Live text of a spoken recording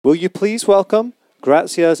Will you please welcome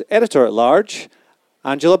Grazia's editor-at-large,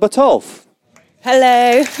 Angela Batolf.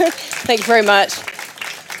 Hello. Thank you very much.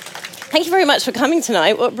 Thank you very much for coming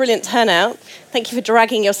tonight. What a brilliant turnout. Thank you for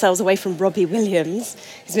dragging yourselves away from Robbie Williams,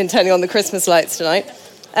 who's been turning on the Christmas lights tonight.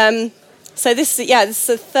 So this is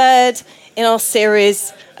the third in our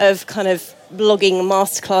series of kind of vlogging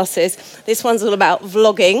masterclasses. This one's all about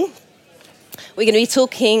vlogging. We're going to be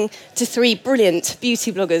talking to three brilliant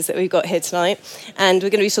beauty bloggers that we've got here tonight. And we're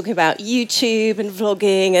going to be talking about YouTube and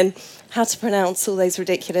vlogging and how to pronounce all those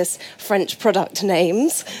ridiculous French product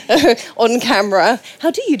names on camera.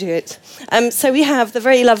 How do you do it? So we have the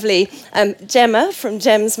very lovely Gemma from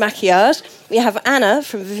Gems Maquillage. We have Anna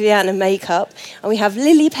from Viviana Makeup. And we have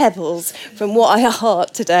Lily Pebbles from What I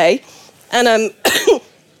Heart today. And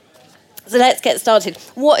so let's get started.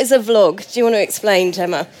 What is a vlog? Do you want to explain,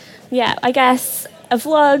 Gemma? Yeah, I guess a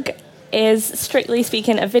vlog is, strictly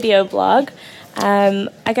speaking, a video blog.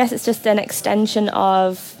 I guess it's just an extension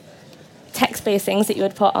of text-based things that you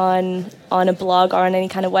would put on a blog or on any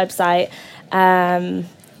kind of website.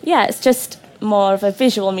 Yeah, it's just more of a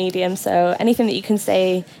visual medium, so anything that you can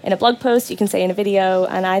say in a blog post, you can say in a video,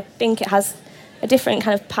 and I think it has a different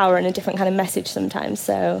kind of power and a different kind of message sometimes.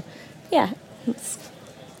 So, yeah, it's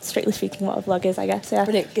strictly speaking what a vlog is, I guess. Yeah.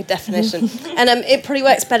 Brilliant, good definition. And it probably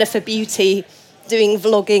works better for beauty doing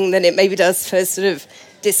vlogging than it maybe does for sort of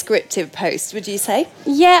descriptive posts, would you say?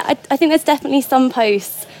 Yeah, I think there's definitely some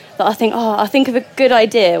posts that I think of a good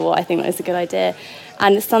idea, what I think is a good idea.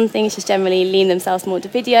 And some things just generally lean themselves more to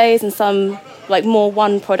videos, and some, like more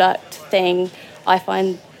one product thing, I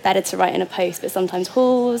find better to write in a post, but sometimes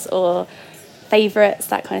hauls or favourites,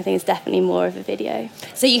 that kind of thing is definitely more of a video.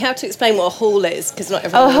 So you have to explain what a haul is, because not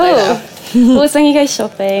everyone will know that. Haul is when you go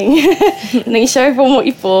shopping, and then you show everyone what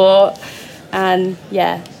you bought, and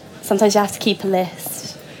yeah, sometimes you have to keep a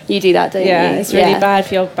list. You do that, don't you? Yeah, it's really bad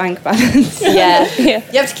for your bank balance. Yeah. You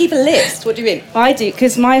have to keep a list. What do you mean? Well, I do,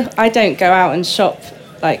 because I don't go out and shop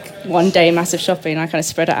like one day massive shopping. I kind of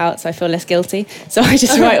spread it out so I feel less guilty. So I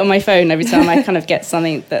just write on my phone every time I kind of get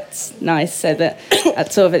something that's nice, so that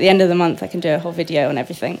at the end of the month I can do a whole video on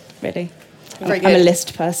everything, really. I'm a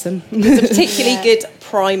list person. There's a particularly good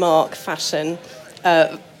Primark fashion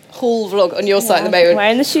haul vlog on your site at the moment.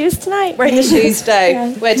 Wearing the shoes tonight. Wearing the shoes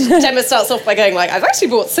today. Where Gemma starts off by going like, I've actually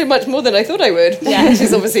bought so much more than I thought I would. Yeah. Which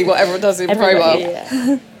is obviously what everyone does in Primark.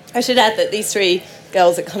 Yeah. I should add that these three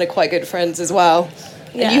girls are kind of quite good friends as well.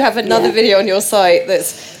 Yeah. And you have another video on your site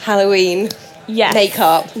that's Halloween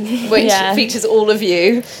makeup, which features all of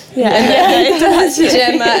you. Yeah, and it does.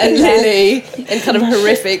 Gemma and Lily in kind of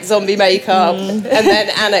horrific zombie makeup, and then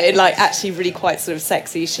Anna in like actually really quite sort of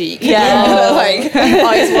sexy chic. Yeah. Like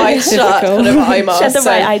eyes wide shut, kind of eye mask. She had the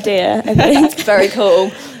right idea, I think. Very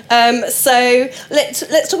cool. So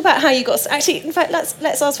let's talk about how you got. Actually, in fact,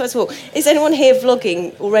 let's ask first of all: is anyone here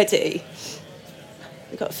vlogging already?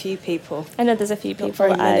 We've got a few people. I know there's a few people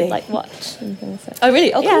that I like watch and things. So. Oh,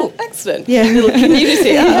 really? Oh, yeah. Cool. Excellent. Yeah. Little community.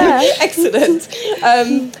 Excellent.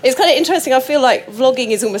 It's kind of interesting. I feel like vlogging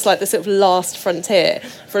is almost like the sort of last frontier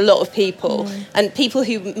for a lot of people. And people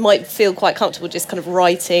who might feel quite comfortable just kind of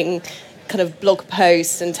writing kind of blog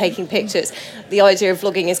posts and taking pictures. The idea of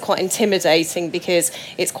vlogging is quite intimidating because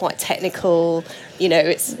it's quite technical. You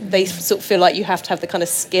know, they sort of feel like you have to have the kind of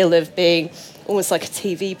skill of being almost like a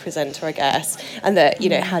TV presenter, I guess, and that, you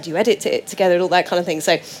know, how do you edit it together and all that kind of thing.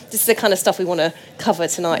 So this is the kind of stuff we want to cover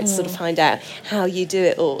tonight to sort of find out how you do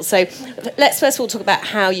it all. So let's first of all talk about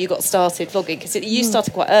how you got started vlogging, because you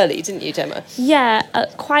started quite early, didn't you, Gemma? Yeah,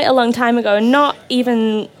 quite a long time ago. Not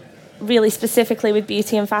even really specifically with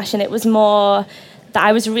beauty and fashion. It was more that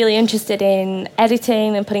I was really interested in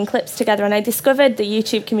editing and putting clips together, and I discovered the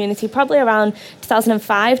YouTube community probably around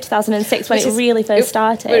 2005, 2006 when it really first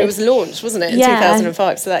started. When it was launched, wasn't it, in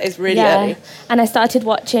 2005, so that is really early. And I started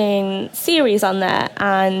watching series on there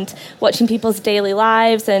and watching people's daily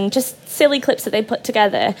lives and just silly clips that they put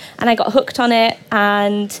together, and I got hooked on it,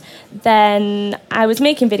 and then I was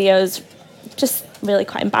making videos, just really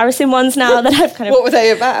quite embarrassing ones now that I've kind of... What were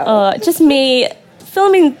they about? Just me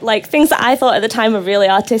filming like things that I thought at the time were really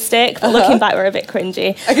artistic, but looking back were a bit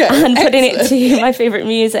cringy, and putting it to my favourite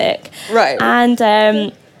music. Right.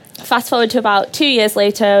 And fast forward to about 2 years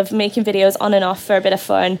later of making videos on and off for a bit of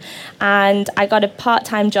fun, and I got a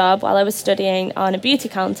part-time job while I was studying on a beauty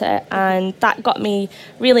counter, and that got me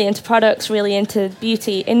really into products, really into the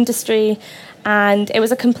beauty industry. And it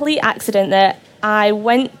was a complete accident that I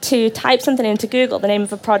went to type something into Google, the name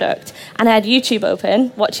of a product, and I had YouTube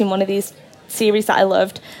open, watching one of these series that I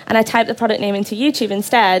loved, and I typed the product name into YouTube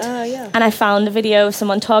instead, and I found a video of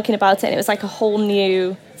someone talking about it, and it was like a whole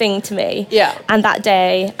new thing to me. Yeah. And that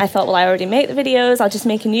day, I thought, well, I already make the videos. I'll just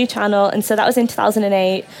make a new channel. And so that was in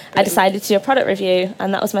 2008. I decided to do a product review, and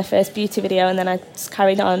that was my first beauty video. And then I just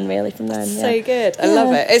carried on really from then. So good. I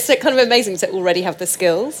love it. It's kind of amazing to already have the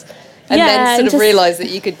skills and Yeah, then and sort of just- realise that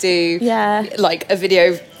you could do Yeah. like a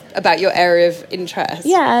video about your area of interest.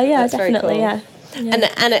 Yeah, That's very definitely, cool. yeah.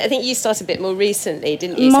 And I think you started a bit more recently,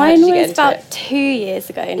 didn't you? So how Mine did you get was into about it? 2 years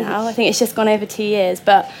ago now. I think it's just gone over 2 years,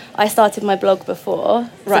 but I started my blog before. So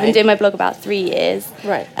I've Right. been doing my blog about 3 years.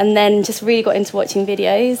 Right. And then just really got into watching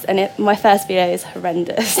videos, and my first video is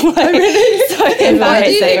horrendous. Like, really? So Why do you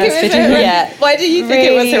embarrassing. think it was horrendous? Yeah. Why do you think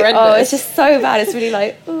it was horrendous? Oh, it's just so bad. It's really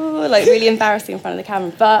like, ooh, like really embarrassing in front of the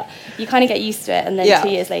camera. But you kind of get used to it, and then Yeah. 2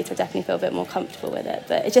 years later, I definitely feel a bit more comfortable with it.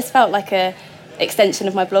 But it just felt like a extension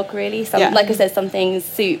of my blog, really. Like I said, some things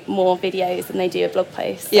suit more videos than they do a blog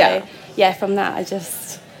post. So, yeah, from that, I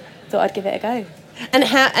just thought I'd give it a go. And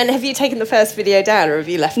have you taken the first video down, or have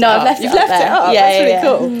you left No, it up? I've left it You've up left there. it up. Yeah, That's really yeah.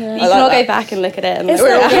 cool. You I can like all that. go back and look at it. And It's look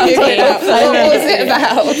not around. really What was it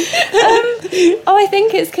about? Oh, I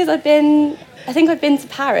think it's because I've been to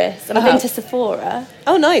Paris and I've been to Sephora.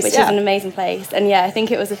 Oh, nice. Which is an amazing place. And yeah, I think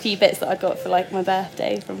it was a few bits that I got for like my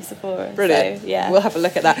birthday from Sephora. Brilliant. So, yeah. We'll have a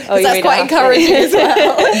look at that. Oh, you That's really quite have to. encouraging as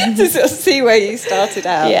well to sort of see where you started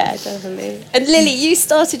out. Yeah, definitely. And Lily, you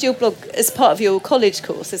started your blog as part of your college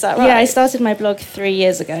course, is that right? Yeah, I started my blog 3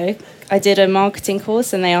 years ago. I did a marketing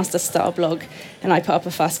course and they asked us to start a blog, and I put up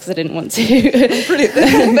a fuss because I didn't want to.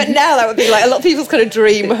 Brilliant. But now that would be like a lot of people's kind of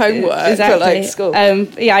dream homework for like school.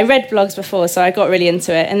 Yeah, I read blogs before, so I got really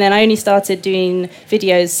into it, and then I only started doing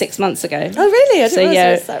videos 6 months ago. Oh, really? I didn't realise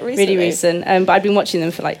it was that really recent. But I'd been watching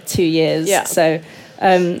them for like 2 years. Yeah. So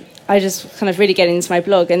I just kind of really getting into my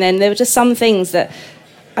blog, and then there were just some things that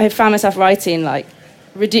I found myself writing like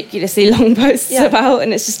ridiculously long posts about,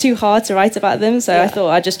 and it's just too hard to write about them, so I thought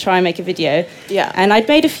I'd just try and make a video. And I'd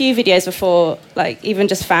made a few videos before, like even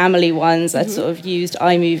just family ones. I'd sort of used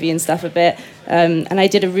iMovie and stuff a bit, and I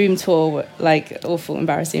did a room tour, like awful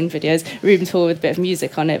embarrassing videos, room tour with a bit of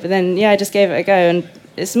music on it, but then I just gave it a go, and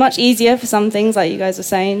it's much easier for some things, like you guys were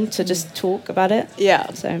saying, to just talk about it.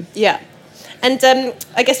 And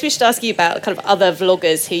I guess we should ask you about kind of other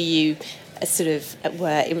vloggers who you sort of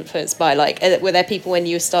were influenced by. Like, were there people when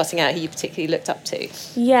you were starting out who you particularly looked up to?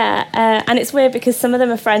 Yeah, and it's weird because some of them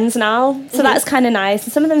are friends now, so that's kind of nice.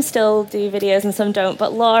 And some of them still do videos and some don't.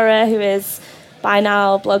 But Laura, who is by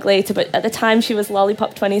now Blog Later, but at the time she was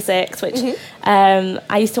Lollipop26, which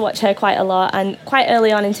I used to watch her quite a lot. And quite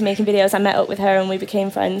early on into making videos, I met up with her and we became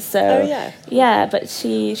friends. So yeah, but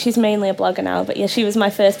she's mainly a blogger now. But yeah, she was my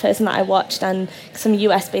first person that I watched, and some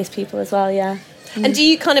US-based people as well. Yeah. And do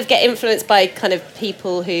you kind of get influenced by kind of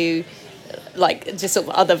people who, like, just sort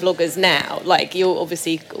of other vloggers now? Like, you're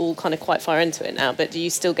obviously all kind of quite far into it now, but do you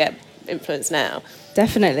still get influenced now?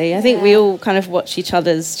 Definitely. I think we all kind of watch each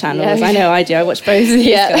other's channels. I know I do. I watch both of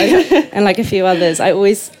these guys and like a few others. I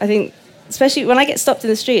think, especially when I get stopped in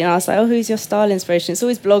the street and I was like, oh, who's your style inspiration? It's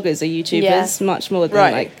always bloggers or YouTubers, much more than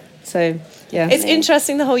like, so... Yeah. It's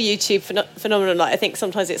interesting, the whole YouTube phenomenon. Like, I think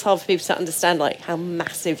sometimes it's hard for people to understand like how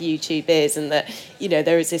massive YouTube is, and that, you know,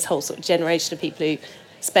 there is this whole sort of generation of people who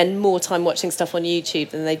spend more time watching stuff on YouTube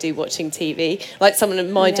than they do watching TV. Like someone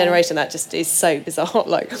in my generation, that just is so bizarre.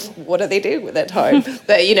 Like, what are they doing with their time?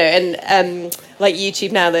 But, you know, and like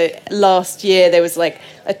YouTube now, last year there was like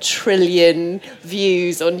 1 trillion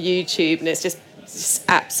views on YouTube, and it's just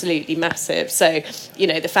absolutely massive. So, you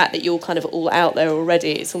know, the fact that you're kind of all out there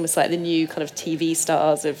already, it's almost like the new kind of TV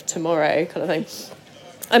stars of tomorrow kind of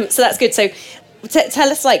thing. So that's good. So tell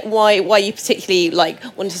us like why you particularly like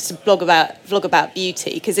wanted to vlog about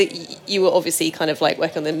beauty, because you were obviously kind of like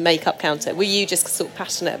working on the makeup counter. Were you just sort of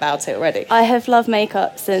passionate about it already? I have loved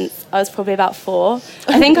makeup since I was probably about 4.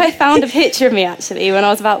 I think I found a picture of me actually when I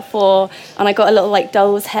was about 4, and I got a little like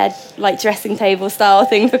doll's head like dressing table style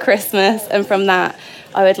thing for Christmas, and from that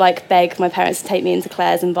I would like beg my parents to take me into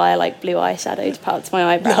Claire's and buy like blue eyeshadow to put up to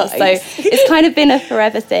my eyebrows. Nice. So it's kind of been a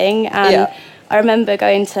forever thing, and I remember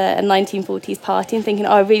going to a 1940s party and thinking,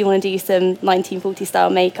 oh, I really want to do some 1940s style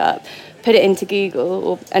makeup. Put it into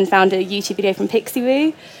Google and found a YouTube video from Pixie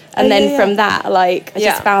Woo. And then from that, like, I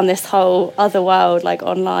just found this whole other world, like,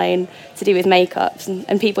 online to do with makeups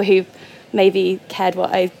and people who maybe cared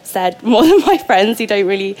what I said more than my friends who don't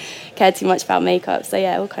really care too much about makeup. So,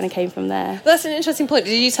 yeah, it all kind of came from there. That's an interesting point.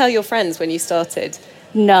 Did you tell your friends when you started?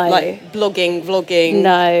 No. Like vlogging?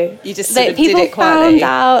 No. You just sort of people did it quietly? found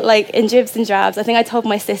out, like, in dribs and drabs. I think I told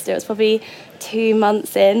my sister, it was probably 2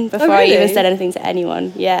 months in before I even said anything to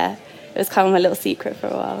anyone. Yeah. it was kind of my little secret for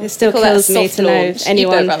a while. It still Call that a kills me soft to know launch. if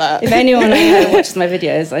anyone, You know about that. if anyone I know watches my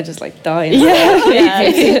videos, I just like die.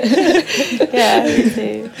 Yeah, me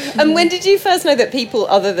too. And when did you first know that people,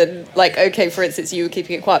 other than like, okay, for instance, you were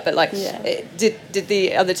keeping it quiet, but like, Yeah. did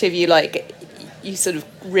the other two of you like, you sort of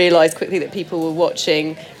realised quickly that people were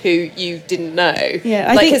watching who you didn't know? Yeah,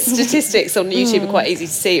 I like, think- 'cause statistics on YouTube are quite easy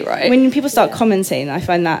to see, right? When people start commenting, I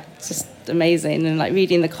find that just amazing, and like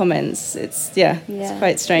reading the comments, it's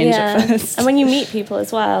quite strange at first. And when you meet people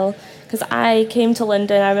as well, because I came to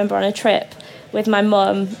London, I remember on a trip with my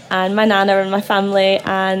mum and my nana and my family,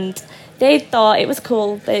 and they thought it was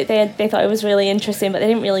cool. They thought it was really interesting, but they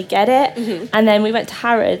didn't really get it. Mm-hmm. And then we went to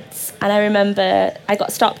Harrods, and I remember I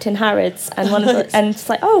got stopped in Harrods, and one of the, and it's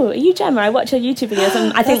like, oh, are you Gemma? I watch your YouTube videos,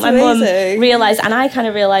 and I think my That's mum amazing. realised, and I kind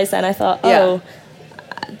of realised then. I thought, Yeah. oh,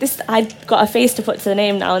 this, I got a face to put to the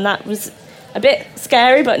name now, and that was a bit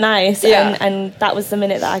scary but nice. Yeah. And that was the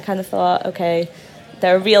minute that I kind of thought, okay,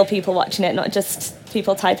 there are real people watching it, not just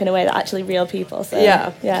people typing away. They're actually real people. So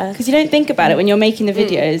Yeah. Because you don't think about it when you're making the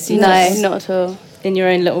videos. You No, just not at all. in your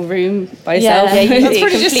own little room by yourself. Yeah. That's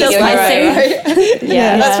probably just completely feels on your own. right?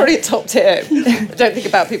 Yeah. That's probably a top tip. Don't think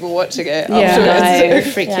about people watching it Yeah, afterwards. it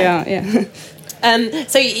would freak you Yeah. out. Yeah.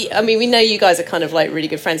 So, I mean, we know you guys are kind of like really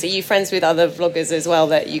good friends. Are you friends with other vloggers as well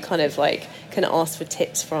that you kind of like can ask for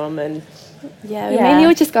tips from? And Yeah, we Yeah. mainly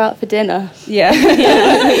would just go out for dinner Yeah,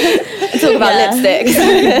 and talk about Yeah.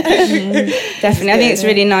 lipsticks. definitely. I think it's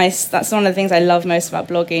really nice. That's one of the things I love most about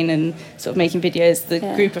blogging and sort of making videos. The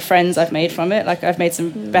Yeah. group of friends I've made from it. Like I've made some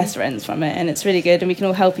best friends from it, and it's really good. And we can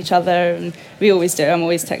all help each other, and we always do. I'm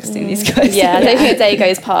always texting these guys. Yeah, I don't think a day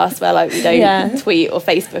goes past where like we don't Yeah. tweet or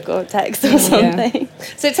Facebook or text or something.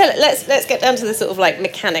 so, let's get down to the sort of like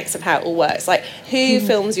mechanics of how it all works. Like, who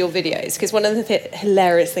films your videos? Because one of the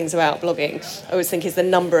hilarious things about blogging, I always think, is the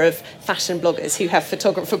number of fashion bloggers who have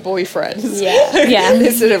photographer boyfriends. Yeah. Yeah.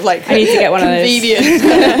 It's sort of like I need to get one of those. convenient.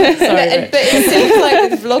 Sorry, But it seems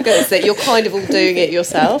like with vloggers that you're kind of all doing it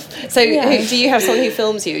yourself. So do you have someone who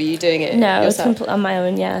films you? Or are you doing it No, it's yourself? on my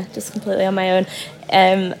own, yeah, just completely on my own.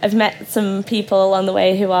 I've met some people along the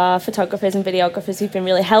way who are photographers and videographers who've been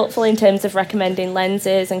really helpful in terms of recommending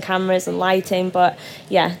lenses and cameras and lighting, but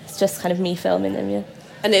yeah, it's just kind of me filming them, yeah.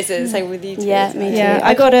 And is it the same with you too? Yeah, me too. Yeah,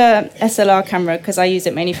 I got a SLR camera because I use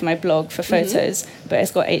it mainly for my blog for photos, but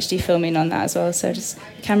it's got HD filming on that as well. So just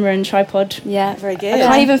camera and tripod. Yeah, Very good. I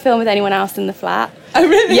can't even film with anyone else in the flat. Oh,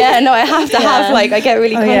 really? Yeah, no, I have to have like I get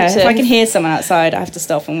really Oh yeah, conscious. if I can hear someone outside, I have to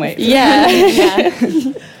stop and wait. Yeah.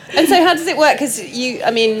 And so how does it work? Because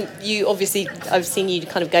you obviously, I've seen you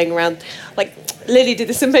kind of going around, like Lily did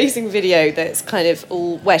this amazing video that's kind of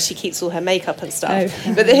all where she keeps all her makeup and stuff.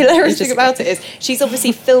 Oh. But the hilarious thing about it is she's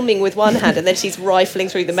obviously filming with one hand and then she's rifling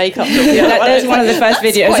through the makeup with the other That one. was one of the first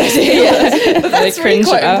videos I did. Yeah, but that's I really cringe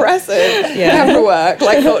quite about. impressive Yeah. camera work,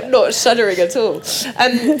 like not shuddering at all.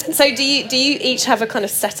 So do you each have a kind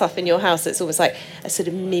of setup in your house that's almost like a sort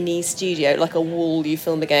of mini studio, like a wall you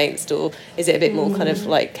film against, or is it a bit more kind of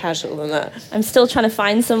like casual than that? I'm still trying to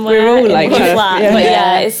find somewhere We're all, in like, the trying to- flat, yeah. but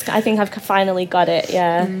Yeah. I think I've finally got it,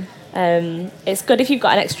 yeah. It's good if you've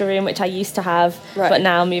got an extra room, which I used to have, Right. but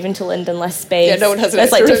now moving to London, less space. Yeah, no one has an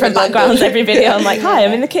There's like extra room different in London. backgrounds every video. I'm like, hi,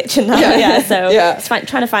 I'm in the kitchen now. Yeah. Yeah, so Yeah. it's trying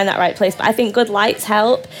to find that right place. But I think good lights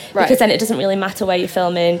help Right. because then it doesn't really matter where you're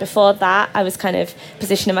filming. Before that, I was kind of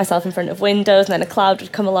positioning myself in front of windows, and then a cloud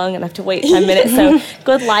would come along, and I have to wait 10 minutes. So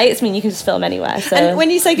good lights mean you can just film anywhere. So And when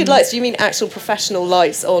you say good lights, do you mean actual professional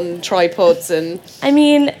lights on tripods and? I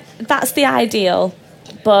mean, that's the ideal,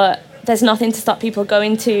 but there's nothing to stop people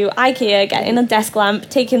going to IKEA, getting a desk lamp,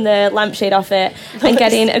 taking the lampshade off it, and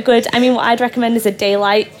getting a good... I mean, what I'd recommend is a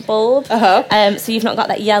daylight bulb. Uh-huh. So you've not got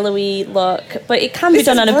that yellowy look, but it can be This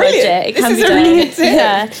done is on a brilliant. budget. It This can is be a done. really good tip.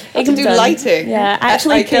 Yeah, How it to can be do done. lighting Yeah, I at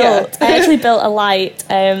actually IKEA. built a light.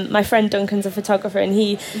 My friend Duncan's a photographer, and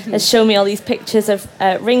he has shown me all these pictures of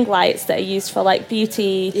ring lights that are used for like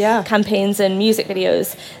beauty Yeah. campaigns and music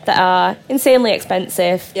videos that are insanely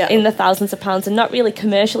expensive, Yeah. in the thousands of pounds, and not really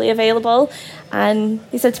commercially available. And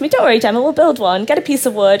he said to me, "Don't worry, Gemma, we'll build one. Get a piece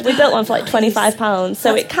of wood." We built one for like £25,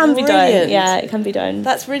 so That's it can be brilliant. done. Yeah, it can be done.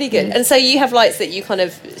 That's really good. And so you have lights that you kind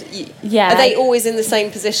of... Yeah. Are they always in the same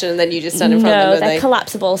position and then you just stand in front No, of them? they're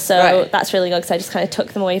collapsible, so Right. that's really good because I just kind of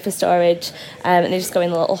took them away for storage, and they just go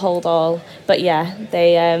in a little hold all. But yeah,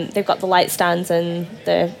 they've got the light stands and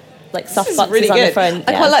the like soft This is boxes really on good. the front.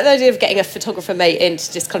 I yeah. quite like the idea of getting a photographer mate in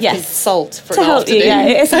to just kind of Yes. consult for To an help you. afternoon. Yeah,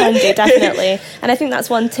 it is handy, definitely. And I think that's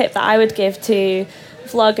one tip that I would give to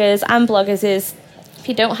vloggers and bloggers is if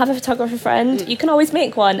you don't have a photographer friend, you can always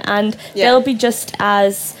make one, and Yeah. they'll be just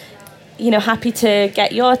as happy to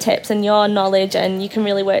get your tips and your knowledge, and you can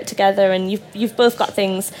really work together, and you've both got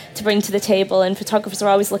things to bring to the table, and photographers are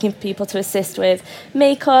always looking for people to assist with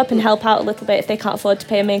makeup and help out a little bit if they can't afford to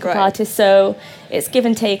pay a makeup artist. So it's give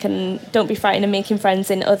and take, and don't be frightened of making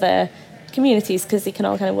friends in other communities, because they can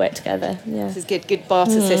all kind of work together. Yeah. This is good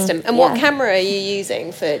barter system. And what camera are you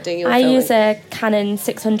using for doing your filming? I use a Canon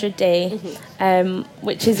 600D,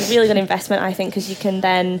 which is a really good investment, I think, because you can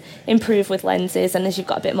then improve with lenses, and as you've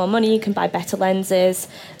got a bit more money, you can buy better lenses.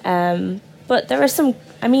 But there are some,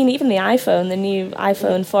 even the iPhone, the new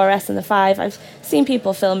iPhone 4S and the 5, I've seen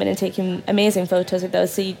people filming and taking amazing photos with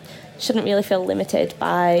those, so you shouldn't really feel limited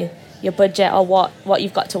by your budget or what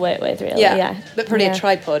you've got to work with, really. Yeah. But probably a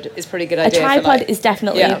tripod is pretty good idea. A tripod is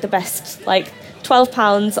definitely the best, like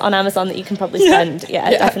 £12 on Amazon that you can probably spend. Yeah,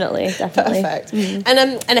 definitely. Perfect.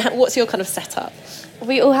 And what's your kind of setup?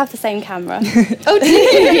 We all have the same camera. Oh, do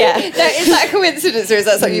you? Yeah. Now, is that a coincidence, or is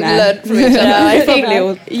that something you've learned from each other? I probably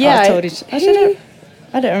all told each other.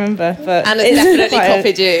 I don't remember, but Anna's definitely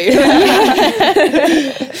copied you.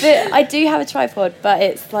 I do have a tripod, but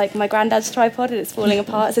it's like my granddad's tripod, and it's falling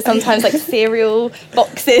apart. So sometimes like cereal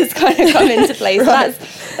boxes kind of come into place. Right.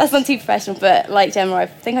 That's not too professional, but like Gemma, I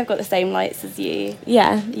think I've got the same lights as you.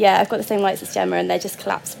 Yeah, I've got the same lights as Gemma, and they're just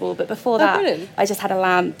collapsible. But before that, brilliant. I just had a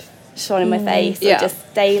lamp shone in my face, so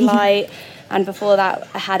just daylight. And before that,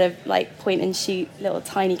 I had a like point and shoot little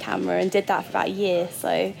tiny camera, and did that for about a year.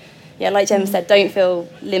 So. Yeah, like Gemma said, don't feel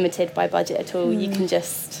limited by budget at all. You can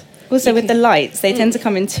just... Also, with the lights, they tend to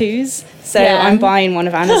come in twos. So I'm buying one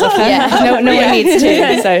of Anna's off her. No one needs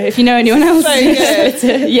two. So if you know anyone else... So good.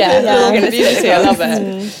 Community, I love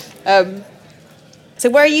it. So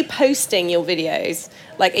where are you posting your videos?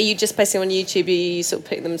 Like, are you just posting on YouTube? Are you sort of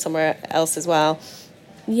putting them somewhere else as well?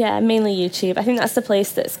 Yeah, mainly YouTube. I think that's the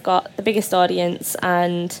place that's got the biggest audience,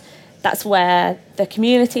 and that's where the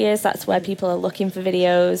community is. That's where people are looking for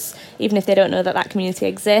videos. Even if they don't know that community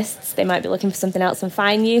exists, they might be looking for something else and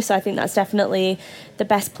find you. So I think that's definitely the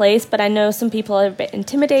best place. But I know some people are a bit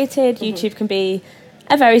intimidated. YouTube can be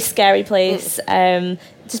a very scary place,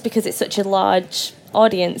 just because it's such a large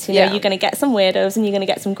audience. You're going to get some weirdos, and you're going to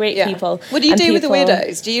get some great people. What do you do with the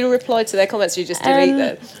weirdos? Do you reply to their comments, or do you just delete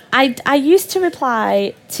them? I used to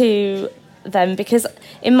reply to them, because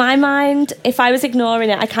in my mind, if I was ignoring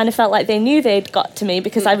it, I kind of felt like they knew they'd got to me,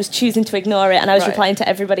 because I was choosing to ignore it, and I was replying to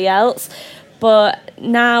everybody else. But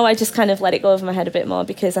now I just kind of let it go over my head a bit more,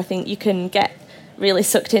 because I think you can get really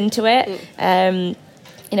sucked into it.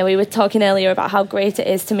 We were talking earlier about how great it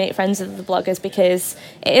is to make friends with the bloggers, because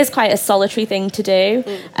it is quite a solitary thing to do,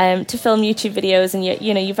 to film YouTube videos, and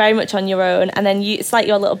you're very much on your own, and then it's like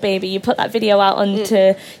your little baby. You put that video out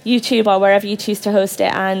onto YouTube or wherever you choose to host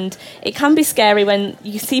it, and it can be scary when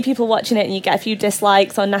you see people watching it and you get a few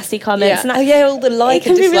dislikes or nasty comments. And all the like. It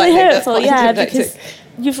can be really hurtful, because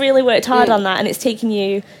you've really worked hard on that, and it's taken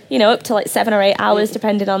you, up to like 7 or 8 hours,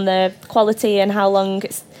 depending on the quality and how long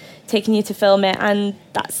it's taking you to film it, and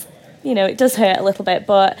that's it does hurt a little bit,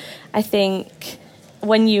 but I think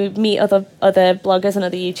when you meet other bloggers and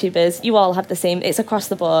other YouTubers, you all have the same, it's across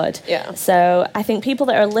the board. So I think people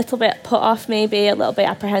that are a little bit put off, maybe a little bit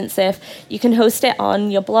apprehensive, you can host it on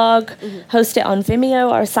your blog, host it on Vimeo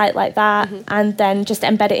or a site like that, and then just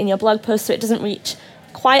embed it in your blog post, so it doesn't reach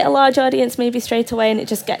quite a large audience maybe straight away, and it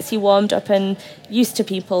just gets you warmed up and used to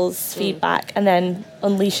people's feedback, and then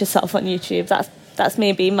unleash yourself on YouTube. That's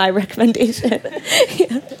maybe my recommendation.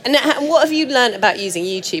 And what have you learned about using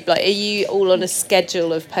YouTube? Like, are you all on a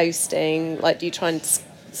schedule of posting? Like, do you try and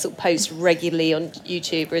sort of post regularly on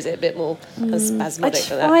YouTube, or is it a bit more spasmodic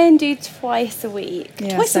for that? I try and do twice a week.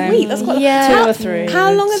 Twice a week? That's quite 2 or 3.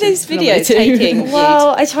 How long are these videos taking?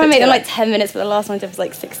 Well, I try and make them like 10 minutes, but the last one I did was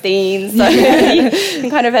like 16. So you can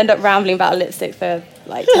kind of end up rambling about a lipstick for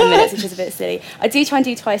like 10 minutes, which is a bit silly. I do try and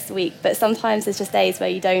do twice a week, but sometimes there's just days where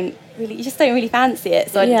you just don't really fancy it.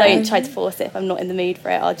 So I don't try to force it. If I'm not in the mood for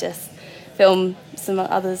it, I'll just film some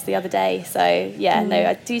others the other day. So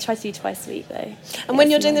I do try to do twice a week though. And when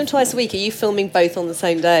you're doing them twice a week, are you filming both on the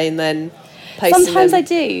same day and then posting Sometimes them? I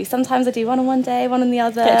do. Sometimes I do one on one day, one on the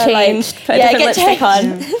other. Get changed. Put a different lipstick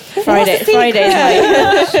on.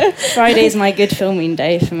 Friday's my good filming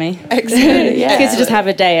day for me. Excellent. It's good to just have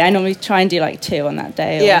a day. I normally try and do like 2 on that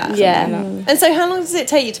day. And so how long does it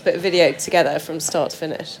take you to put a video together from start to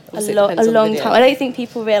finish? A long time. I don't think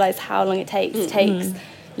people realise how long it takes. It takes,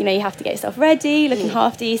 you have to get yourself ready, looking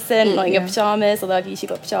half decent, not in your pyjamas, although I've usually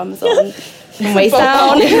got pyjamas on from waist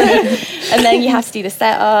down. And then you have to do the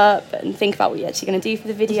setup and think about what you're actually going to do for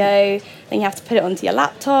the video. Then you have to put it onto your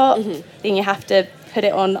laptop. Then you have to put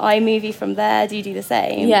it on iMovie from there? Do you do the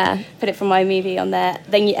same? Yeah. Put it from iMovie on there,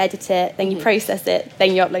 then you edit it, then you process it,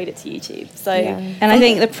 then you upload it to YouTube. So, And I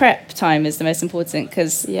think the prep time is the most important,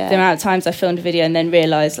 because the amount of times I filmed a video and then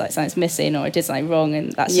realised like something's missing or I did something wrong,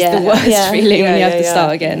 and that's just the worst feeling when you have to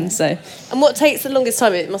start again. So. And what takes the longest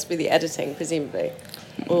time? It must be the editing, presumably.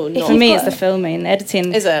 Or not. For me, it's the filming,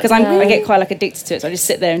 editing. Is it? Because I get quite like addicted to it, so I just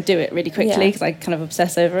sit there and do it really quickly because I kind of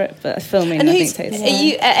obsess over it. But filming, and I think, takes.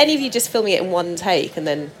 Are any of you just filming it in one take and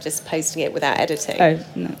then just posting it without editing? Oh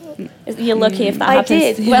no. You're lucky if that I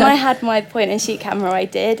happens. did. When I had my point and shoot camera, I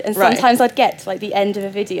did. And sometimes I'd get to like the end of a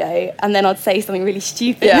video and then I'd say something really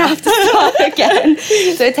stupid and have to start again.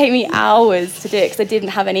 So it'd take me hours to do it because I didn't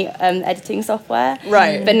have any editing software.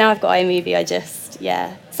 Right. But now I've got iMovie, I just,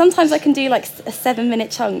 Sometimes I can do like a 7-minute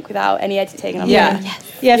chunk without any editing. And I'm like,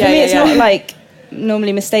 yes. Yeah, for me, it's not like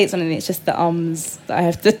normally mistakes on anything, it's just the ums that I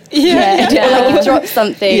have to. Or like you've dropped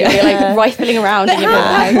something, or you're like rifling around in your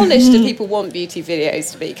bag. How polished do people want beauty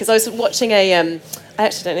videos to be? Because I was watching I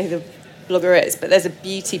actually don't know who the blogger is, but there's a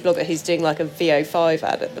beauty blogger who's doing like a VO5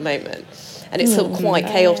 ad at the moment. And it's sort of quite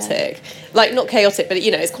chaotic. Like, not chaotic, but,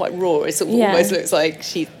 it's quite raw. It sort of almost looks like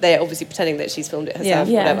they're obviously pretending that she's filmed it herself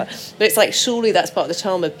or whatever. But it's like, surely that's part of the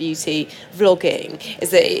charm of beauty vlogging, is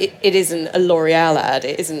that it isn't a L'Oreal ad.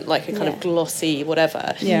 It isn't like a kind of glossy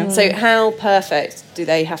whatever. Yeah. So how perfect do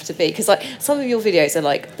they have to be? Because, like, some of your videos are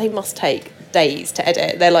like, they must take days to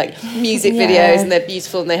edit. They're like music videos and they're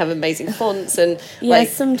beautiful and they have amazing fonts. And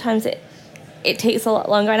sometimes it takes a lot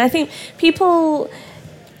longer. And I think people...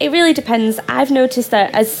 It really depends. I've noticed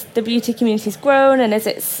that as the beauty community's grown and as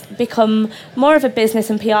it's become more of a business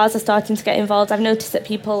and PRs are starting to get involved, I've noticed that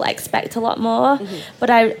people expect a lot more. But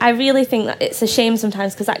I really think that it's a shame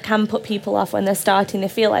sometimes, because that can put people off when they're starting. They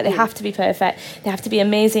feel like they have to be perfect. They have to be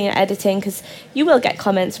amazing at editing, because you will get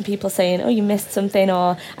comments from people saying, oh, you missed something,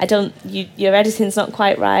 or your editing's not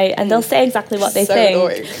quite right. And they'll say exactly what they think.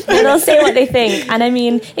 Annoying. They'll say what they think. And I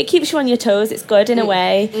mean, it keeps you on your toes. It's good in a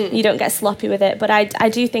way. You don't get sloppy with it. But I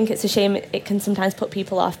do think it's a shame it can sometimes put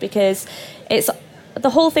people off, because it's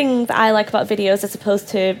the whole thing that I like about videos as opposed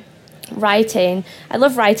to writing. I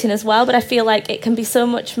love writing as well, but I feel like it can be so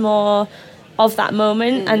much more of that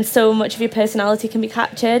moment and so much of your personality can be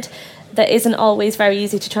captured that isn't always very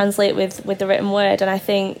easy to translate with the written word. And I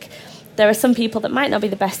think there are some people that might not be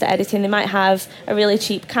the best at editing. They might have a really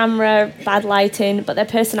cheap camera, bad lighting, but their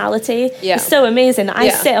personality is so amazing. I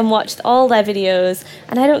sit and watch all their videos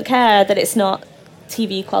and I don't care that it's not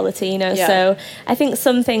TV quality, so I think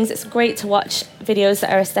some things it's great to watch videos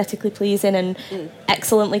that are aesthetically pleasing and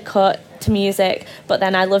excellently cut to music, but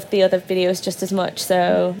then I love the other videos just as much.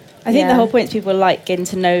 So I think the whole point is people like getting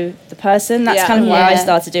to know the person. That's kind of why I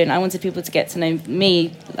started doing it. I wanted people to get to know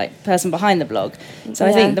me, like person behind the blog. So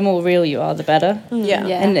I think the more real you are, the better.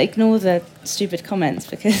 And ignore the stupid comments,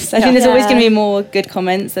 because I think there's always going to be more good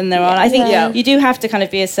comments than there are. I think you do have to kind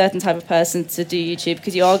of be a certain type of person to do YouTube,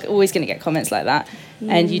 because you are always going to get comments like that.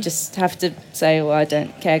 And you just have to say, well, I don't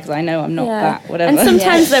care because I know I'm not that, whatever. And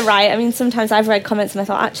sometimes they're right. I mean, sometimes I've read comments and I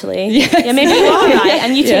thought, actually, maybe you are right,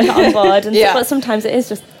 and you take it on board. And but sometimes it is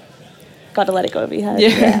just, got to let it go over your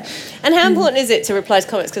head. And how important is it to reply to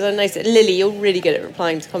comments? Because I noticed that, Lily, you're really good at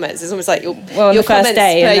replying to comments. It's almost like your the first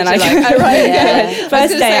day, and then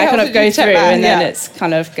first day I kind of go through, and then it's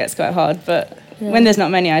kind of gets quite hard, but... When there's not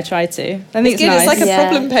many, I try to. I think it's nice. It's like a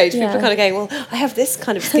problem page. People are kind of going, well, I have this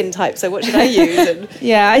kind of skin type, so what should I use? And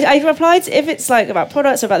I reply to, if it's like about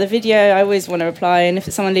products or about the video, I always want to reply. And if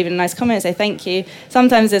it's someone leaving a nice comment, say thank you.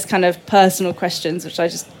 Sometimes there's kind of personal questions, which I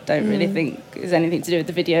just don't really think is anything to do with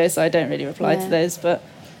the video, so I don't really reply to those. But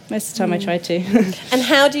most of the time I try to. And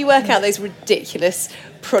how do you work out those ridiculous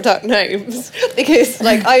product names? Because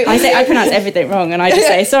I pronounce everything wrong, and I just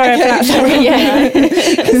say sorry, I pronounced that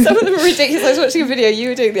wrong. Some of them are ridiculous. I was watching a video you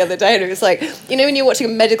were doing the other day, and it was like, when you're watching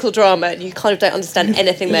a medical drama and you kind of don't understand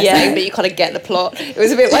anything they're saying, but you kind of get the plot. It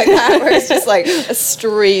was a bit like that, where it's just like a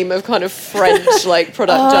stream of kind of French like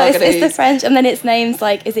product jargon. It's the French, and then it's names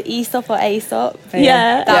like, is it Aesop or Aesop?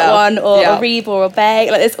 That one, or Ariba or a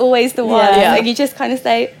Beg. Like there's always the one. Like you just kind of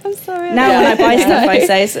say, I'm sorry. Now when I buy stuff, I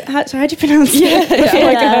say, so how do you pronounce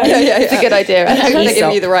it? It's a good idea. And hopefully they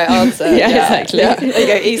give you the right answer. Exactly. Yeah. There you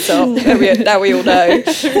go, Aesop. Now we all know.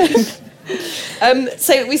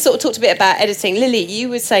 So we sort of talked a bit about editing. Lily, you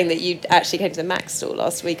were saying that you actually came to the Mac store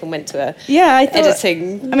last week and went to a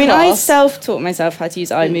editing I class. self-taught myself how to use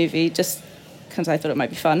iMovie just because I thought it might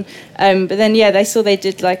be fun. But then, they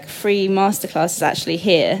did like free masterclasses actually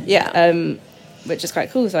here. Which is quite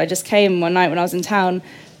cool. So I just came one night when I was in town,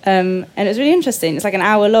 And it was really interesting. It's like an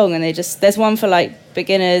hour long, and there's one for like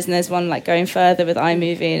beginners, and there's one like going further with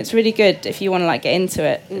iMovie, and it's really good if you want to like get into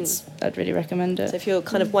it. I'd really recommend it. So if you're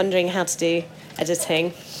kind of wondering how to do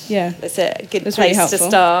editing, Yeah, it's a good It's place really to helpful.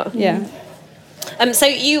 start. Yeah. So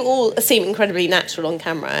you all seem incredibly natural on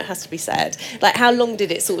camera, it has to be said. Like, how long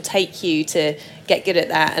did it sort of take you to get good at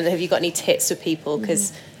that? And have you got any tips for people?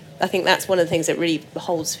 Because I think that's one of the things that really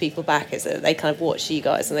holds people back, is that they kind of watch you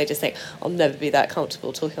guys and they just think, I'll never be that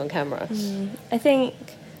comfortable talking on camera. I think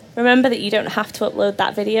remember that you don't have to upload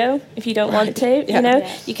that video if you don't want to. Yeah. You know,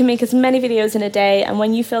 Yeah. you can make as many videos in a day, and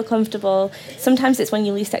when you feel comfortable, sometimes it's when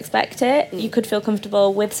you least expect it. You could feel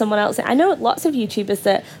comfortable with someone else. I know lots of YouTubers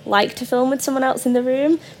that like to film with someone else in the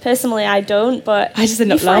room. Personally, I don't, but I just end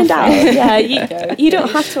you up find laughing. out. Yeah, you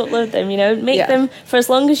don't have to upload them. You know, make Yeah. them for as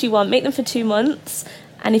long as you want. Make them for 2 months,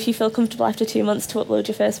 and if you feel comfortable after 2 months to upload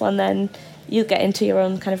your first one, then you'll get into your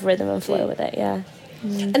own kind of rhythm and flow with it. Yeah.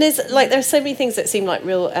 And there's like, there are so many things that seem like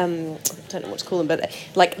real, I don't know what to call them, but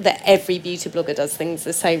like that every beauty blogger does things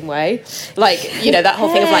the same way. Like, you know, that whole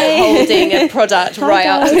thing of like holding a product right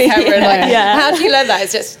up to the camera. And like, Yeah. how do you learn that?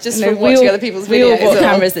 It's just No, from watching other people's we videos. all bought or-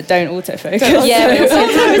 cameras that don't autofocus. Yeah,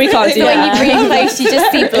 we can't do So when that. you bring close, you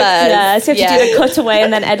just see blurs. Yeah, so you have to do the cutaway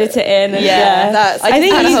and then edit it in. And That's, I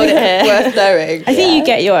think that's you- worth knowing. I think you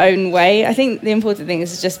get your own way. I think the important thing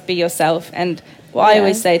is to just be yourself. And what I Yeah.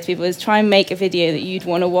 always say to people is try and make a video that you'd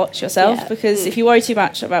want to watch yourself, Yeah. because if you worry too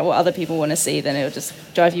much about what other people want to see, then it'll just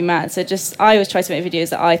drive you mad. So I always try to make videos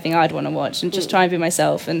that I think I'd want to watch, and just try and be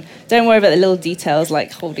myself, and don't worry about the little details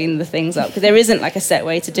like holding the things up, because there isn't like a set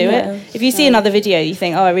way to do Yeah. it. If you see another video you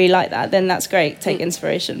think, oh, I really like that, then that's great, take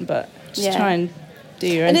inspiration, but just Yeah. try and do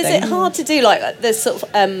your own And is thing. it hard to do like this sort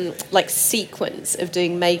of like sequence of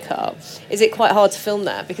doing makeup? Is it quite hard to film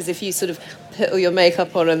that? Because if you sort of put all your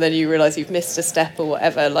makeup on and then you realise you've missed a step or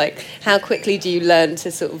whatever, like how quickly do you learn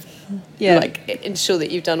to sort of like ensure that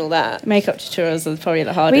you've done all that? Makeup tutorials are probably the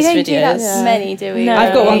We hardest don't videos. do that many, do we? No.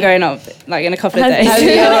 I've got one going up like in a couple of days. Oh,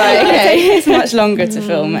 yeah, right, okay. It's much longer to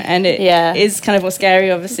film, and it Yeah. is kind of more scary,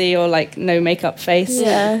 obviously, or like no makeup face.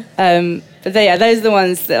 Yeah. But those are the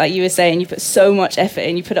ones that, like you were saying, you put so much effort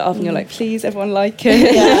in, you put it up, and you're like, please, everyone like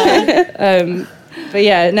it. But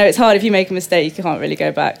yeah, no, it's hard if you make a mistake, you can't really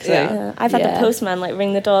go back. So. Yeah. Yeah. I've had Yeah. the postman like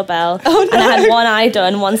ring the doorbell, and I had one eye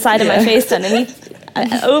done, one side of my face done, and he.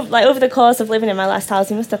 Over the course of living in my last house,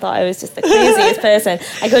 he must have thought I was just the craziest person.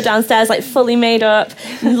 I go downstairs like fully made up,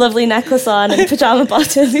 lovely necklace on, and pajama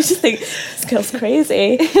bottoms. You just think this girl's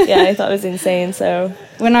crazy. Yeah, I thought it was insane. So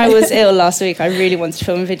When I was ill last week, I really wanted to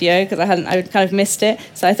film a video because I kind of missed it.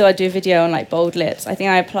 So I thought I'd do a video on like bold lips. I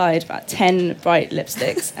think I applied about 10 bright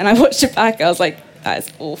lipsticks, and I watched it back. I was like, that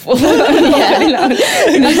is awful. I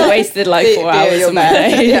just wasted like 4 hours of my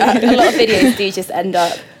day. A lot of videos do just end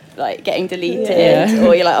up like getting deleted, Yeah.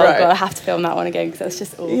 or you're like, oh Right. god, I have to film that one again because that's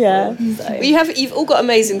just awful. Yeah. So. Well, you've all got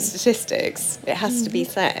amazing statistics. It has to be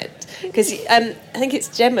said, because I think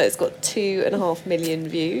it's Gemma's got 2.5 million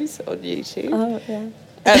views on YouTube. oh yeah.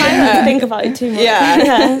 I try not to think about it too much.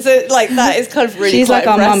 Yeah. So like that is kind of really She's quite like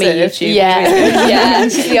our mummy impressive. YouTube. Yeah,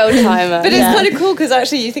 she's the old timer. But it's kind of cool because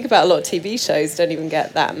actually you think about a lot of TV shows don't even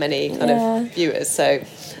get that many kind of viewers. So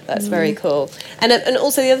that's very cool. And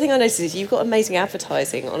also the other thing I noticed is you've got amazing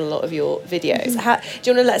advertising on a lot of your videos.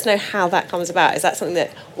 Do you want to let us know how that comes about? Is that something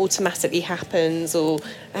that automatically happens, or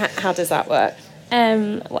how does that work?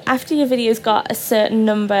 After your video's got a certain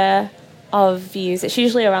number of views, it's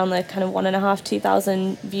usually around the kind of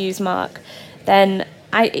 1,500-2,000 views mark, then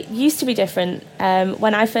it used to be different.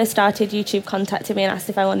 When I first started, YouTube contacted me and asked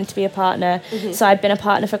if I wanted to be a partner. So I've been a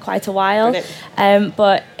partner for quite a while.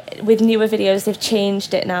 But with newer videos, they've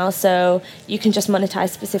changed it now, so you can just monetize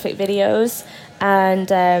specific videos, and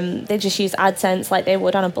they just use AdSense like they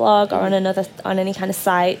would on a blog or on any kind of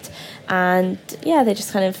site, and yeah, they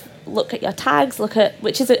just kind of look at your tags,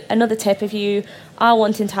 which is another tip. If you are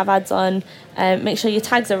wanting to have ads on, make sure your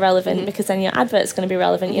tags are relevant, because then your advert's going to be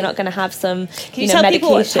relevant. You're not going to have some Can you tell medication.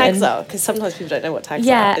 people what tags are? Because sometimes people don't know what tags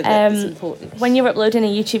are. It's important. When you're uploading a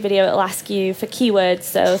YouTube video, it'll ask you for keywords.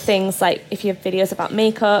 So things like if you have videos about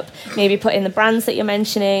makeup, maybe put in the brands that you're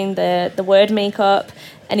mentioning, the word makeup,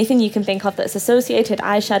 anything you can think of that's associated,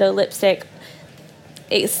 eyeshadow, lipstick.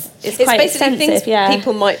 It's quite basically extensive, things yeah.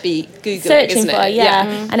 people might be Googling, Searching isn't for, it?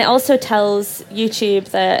 yeah. And it also tells YouTube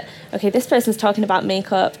that, okay, this person's talking about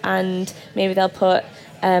makeup, and maybe they'll put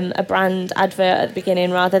a brand advert at the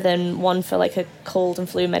beginning rather than one for like a cold and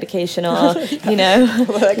flu medication, or you know.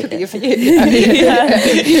 Well, that could be good for you.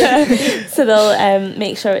 So they'll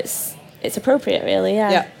make sure it's appropriate, really.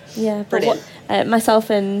 Yeah. But Brilliant. Myself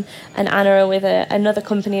and Anna are with another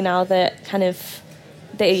company now that kind of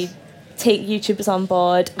they take YouTubers on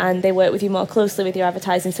board and they work with you more closely with your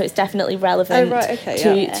advertising, so it's definitely relevant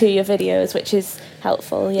to your videos, which is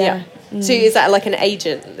helpful. So is that like an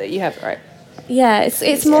agent that you have, right? Yeah,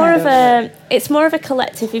 it's more of a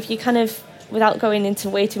collective. If you kind of, without going into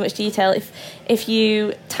way too much detail, if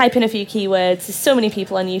you type in a few keywords, there's so many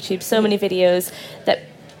people on YouTube, so many videos, that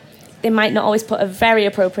they might not always put a very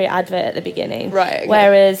appropriate advert at the beginning. Right. Okay.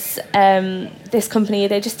 Whereas this company,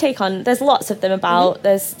 they just take on, there's lots of them about,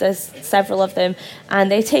 there's several of them, and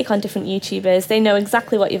they take on different YouTubers. They know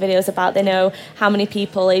exactly what your video is about. They know how many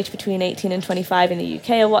people aged between 18 and 25 in the UK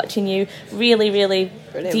are watching you. Really, really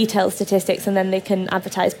Brilliant. Detailed statistics, and then they can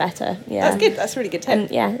advertise better. Yeah. That's good. That's really good tip.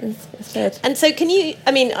 And yeah, it's good. And so can you,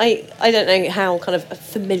 I mean, I don't know how kind of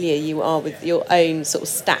familiar you are with your own sort of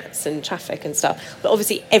stats and traffic and stuff, but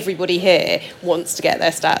obviously everybody here wants to get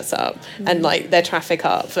their stats up and like their traffic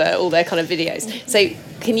up for all their kind of videos. So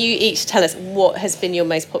can you each tell us what has been your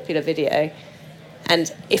most popular video?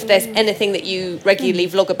 And if there's anything that you regularly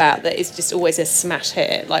vlog about that is just always a smash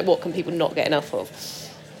hit, like what can people not get enough of?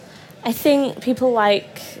 I think people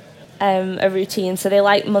like a routine, so they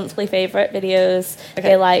like monthly favourite videos,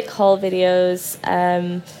 they like haul videos,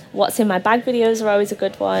 what's in my bag videos are always a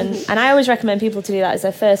good one, and I always recommend people to do that as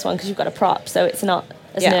their first one because you've got a prop, so it's not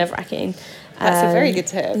as nerve-wracking. That's a very good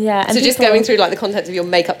tip. Yeah, and so just going through like the contents of your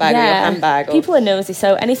makeup bag or your handbag. Or... People are nosy,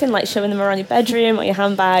 so anything like showing them around your bedroom or your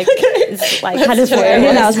handbag is like kind of weird.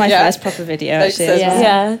 That was my first proper video, actually.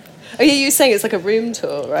 Yeah. Oh, yeah, you were saying it's like a room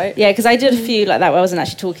tour, right? Yeah, because I did a few like that where I wasn't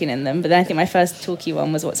actually talking in them, but then I think my first talky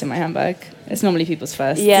one was what's in my handbag. It's normally people's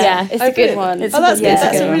first. Yeah. It's a good one. That's good.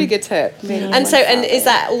 That's a really good tip. Really and so, and is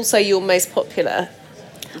that also your most popular?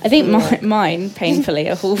 I think mine, painfully,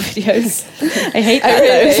 are haul videos. I hate that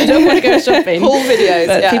though. I don't want to go shopping. Haul videos,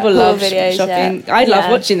 but people love shopping. I love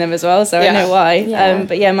watching them as well, so I know why. Yeah.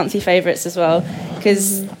 But yeah, monthly favourites as well,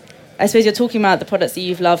 because I suppose you're talking about the products that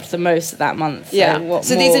you've loved the most that month.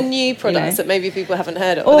 So these are new products that maybe people haven't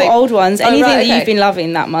heard of. Or old ones. Anything that you've been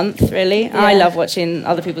loving that month, really. Yeah. I love watching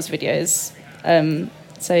other people's videos.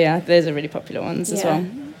 So yeah, those are really popular ones as well.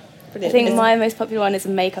 Brilliant. I think my most popular one is a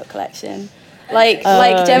makeup collection. Like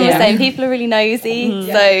Jen was saying, people are really nosy,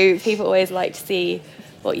 so people always like to see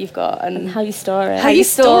what you've got and how you store it. How you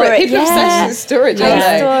store it. People are obsessed with storage. How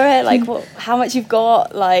you store it, like how much you've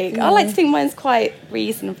got. Like I like to think mine's quite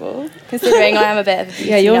reasonable, considering I am a bit of a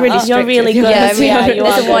beauty you're really nut. You're really good. There's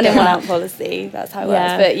a 1 in 1 out policy. That's how it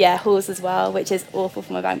works. But hauls as well, which is awful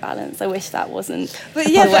for my bank balance. I wish that wasn't. But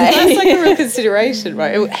that's like a real consideration,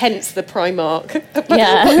 right? Hence the Primark.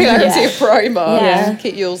 Popularity of Primark.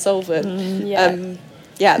 Keep you all solvent.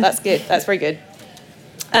 That's good. That's very good.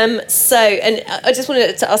 So, and I just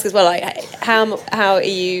wanted to ask as well, like, how are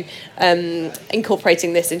you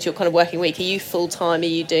incorporating this into your kind of working week? Are you full time? Are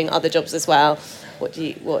you doing other jobs as well? What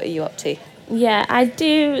are you up to? Yeah, I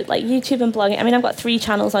do like YouTube and blogging. I mean, I've got 3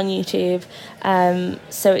 channels on YouTube,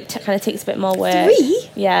 so it kind of takes a bit more work. 3?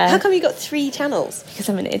 Yeah. How come you got 3 channels? Because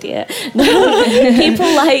I'm an idiot.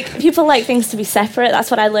 People like things to be separate. That's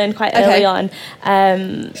what I learned quite early on.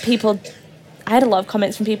 I had a lot of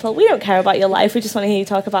comments from people, we don't care about your life, we just want to hear you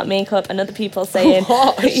talk about makeup, and other people saying,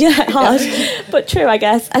 harsh, but true, I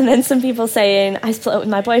guess. And then some people saying, I split up with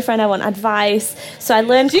my boyfriend, I want advice. So I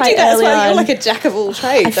learned quite early on. You're like a jack of all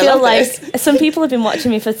trades. I feel like some people have been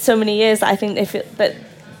watching me for so many years that I think they feel that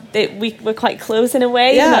we're quite close in a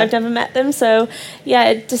way, even though I've never met them. So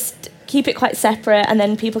just keep it quite separate, and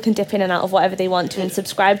then people can dip in and out of whatever they want to and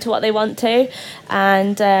subscribe to what they want to.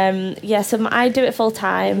 And so I do it full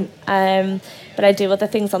time, but I do other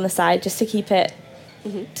things on the side just to keep it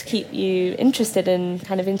to keep you interested and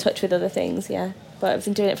kind of in touch with other things. But I've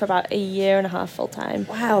been doing it for about 1.5 years full time.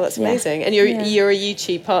 Wow, that's amazing. And you're a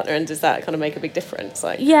YouTube partner, and does that kind of make a big difference?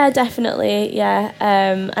 Yeah, definitely. Yeah,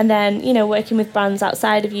 and then working with brands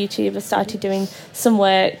outside of YouTube, I've started doing some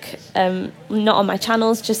work, not on my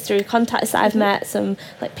channels, just through contacts that I've met, some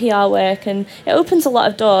like PR work, and it opens a lot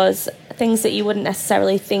of doors, things that you wouldn't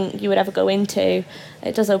necessarily think you would ever go into.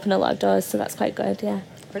 It does open a lot of doors, so that's quite good. Yeah.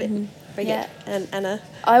 Brilliant. Very good. And Anna?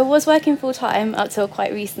 I was working full-time up till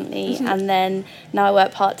quite recently, and then now I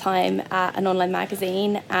work part-time at an online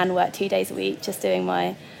magazine and work 2 days a week just doing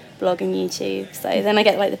my blog and YouTube. So then I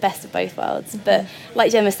get like the best of both worlds. But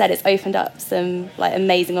like Gemma said, it's opened up some like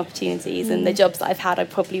amazing opportunities, and the jobs that I've had I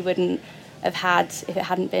probably wouldn't have had if it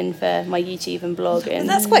hadn't been for my YouTube and blog. And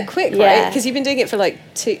that's quite quick, right? Because you've been doing it for like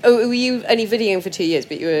 2... Oh, were you only videoing for 2 years,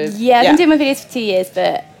 but you were... Yeah, I've been doing my videos for 2 years,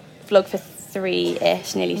 but vlog for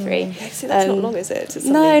 3-ish, nearly 3. See, that's not long, is it? to No,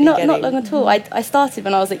 suddenly be not getting- long at all. I started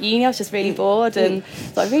when I was at uni. I was just really bored, and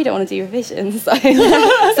so I really don't want to do revisions. So,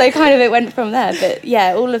 so kind of it went from there. But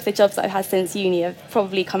yeah, all of the jobs that I've had since uni have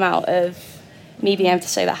probably come out of me being able to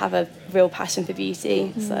show that I have a real passion for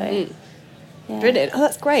beauty. So. Yeah. Brilliant. Oh,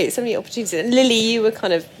 that's great. So many opportunities. And Lily, you were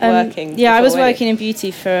kind of working. Yeah, I was before, weren't working in beauty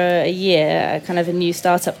for a year, kind of a new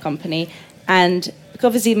startup company. And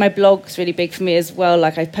obviously my blog's really big for me as well.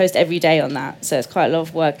 Like I post every day on that, so it's quite a lot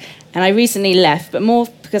of work. And I recently left, but more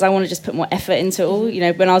because I want to just put more effort into it all. You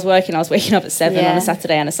know, when I was working, I was waking up at 7 on a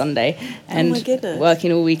Saturday and a Sunday, and my goodness.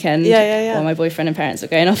 working all weekend. Yeah. While my boyfriend and parents were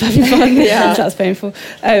going off having fun. Yeah. That's painful.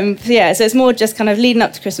 So it's more just kind of leading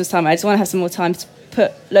up to Christmas time. I just want to have some more time to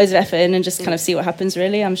put loads of effort in and just kind of see what happens.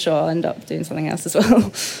 Really, I'm sure I'll end up doing something else as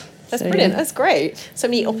well. That's So, brilliant. yeah. That's great. So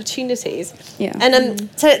many opportunities. Yeah. And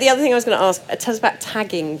so the other thing I was going to ask, tell us about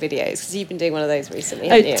tagging videos, because you've been doing one of those recently,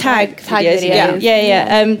 haven't you? Tag videos. videos.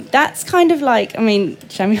 Yeah. That's kind of like, I mean,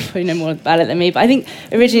 Shami will probably know more about it than me, but I think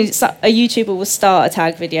originally a YouTuber will start a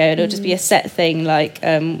tag video and it'll just be a set thing, like,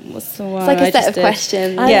 what's the one? It's like a I set just of did?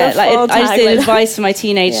 questions. Yeah, like I just did like advice for my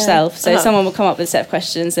teenage Yeah. self. So Uh-huh. someone will come up with a set of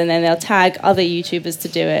questions and then they'll tag other YouTubers to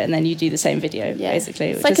do it and then you do the same video,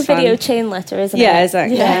 basically. It's which like is a video fun. chain letter, isn't it? Yeah,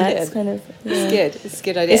 exactly. Yeah, Yeah. it's kind of... It's good. It's a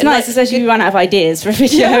good idea. It's And, nice, especially if you run out of ideas for a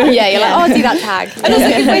video. Yeah, you're like, oh, I'll do that tag. and also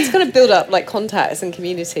a good way to kind of build up like contacts and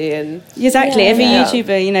community and Exactly. Yeah, Every yeah.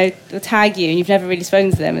 YouTuber, you know, will tag you and you've never really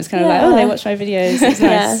spoken to them. It's kind of like, Yeah. oh, they watch my videos. It's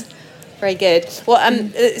nice. very good. Well,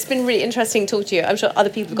 it's been really interesting to talk to you. I'm sure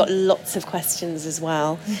other people have got lots of questions as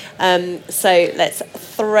well. So let's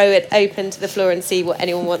throw it open to the floor and see what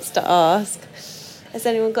anyone wants to ask. Has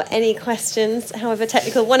anyone got any questions, however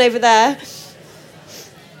technical? One over there.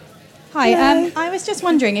 Hi, I was just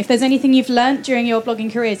wondering if there's anything you've learnt during your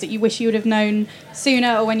blogging careers that you wish you would have known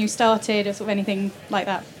sooner or when you started or sort of anything like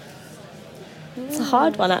that. It's a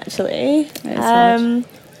hard one, actually. It's hard.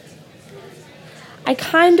 I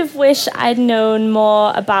kind of wish I'd known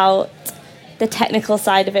more about the technical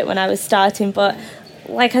side of it when I was starting, but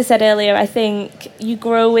like I said earlier, I think you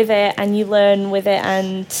grow with it and you learn with it,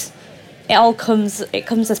 and it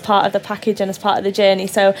comes as part of the package and as part of the journey.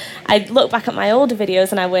 So I look back at my older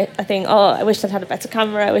videos and I think, oh, I wish I'd had a better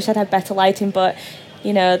camera, I wish I'd had better lighting, but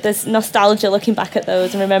you know, there's nostalgia looking back at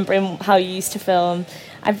those and remembering how you used to film.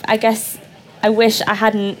 I guess I wish I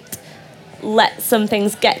hadn't let some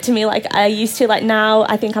things get to me like I used to. Like now,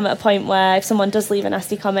 I think I'm at a point where if someone does leave a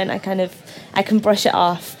nasty comment, I can brush it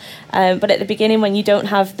off. But at the beginning, when you don't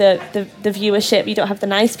have the viewership, you don't have the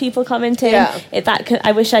nice people commenting. Yeah.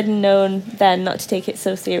 I wish I'd known then not to take it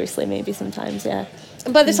so seriously. Maybe sometimes, yeah.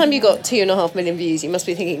 And by the time you got 2.5 million views, you must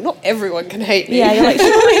be thinking, not everyone can hate me. Yeah, you're like,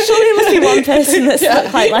 surely there must be one person that's not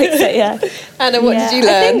quite likes it. Yeah. Anna, what did you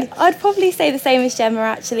learn? I think I'd probably say the same as Gemma,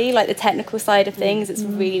 actually. Like the technical side of things, it's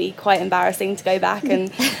really quite embarrassing to go back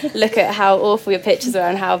and look at how awful your pictures were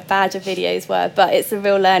and how bad your videos were. But it's a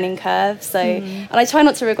real learning curve. So, and I try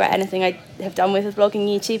not to regret anything I have done with vlogging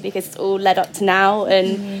YouTube because it's all led up to now,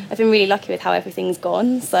 and I've been really lucky with how everything's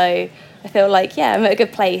gone. So I feel like, yeah, I'm at a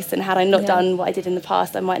good place, and had I not done what I did in the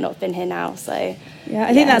past, I might not have been here now. So Yeah,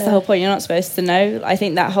 I think that's the whole point. You're not supposed to know. I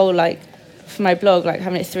think that whole, like, for my blog, like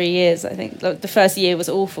having it 3 years, I think like, the first year was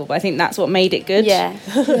awful, but I think that's what made it good. yeah.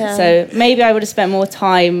 So maybe I would have spent more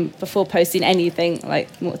time before posting anything,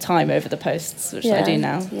 like more time over the posts, which I do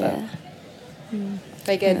now. Yeah.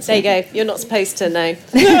 Very good. There you go. You're not supposed to know.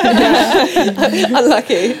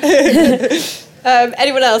 Unlucky.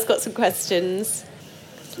 Anyone else got some questions?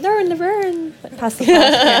 Lauren. Pass the ball.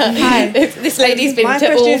 Hi. This lady's been My to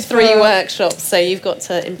question all is 3 for- workshops, so you've got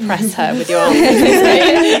to impress her with your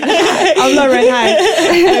answers. I'm Lauren.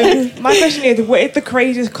 Hi. My question is, what is the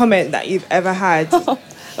craziest comment that you've ever had?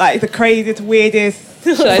 Like the craziest, weirdest,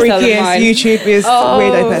 I tell them freakiest mine? YouTubers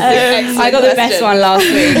weirdo person? I got the best one last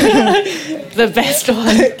week. The best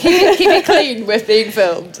one. Keep it clean with being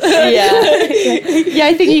filmed. Yeah,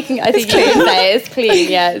 I think you can say it's clean.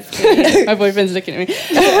 Yeah, it's clean. My boyfriend's looking at me.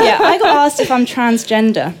 Yeah, I got asked if I'm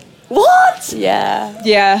transgender. What? Yeah.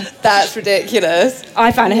 Yeah, That's ridiculous.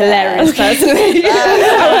 I found it hilarious personally.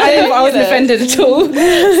 I wasn't offended at all.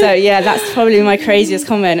 So yeah, that's probably my craziest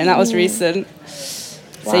comment, and that was recent.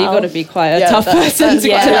 So you've got to be quite a tough person to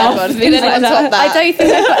quite get a off tough one. things Anyone like top that. that? I don't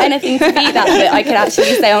think I've got anything to beat that that I could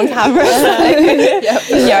actually say on camera.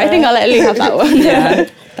 So. Yeah, I think I'll let Lou have that one. Yeah,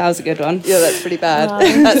 that was a good one. Yeah, that's pretty bad.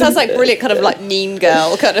 That sounds like brilliant, kind of like Mean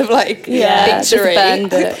Girl, kind of like picturing.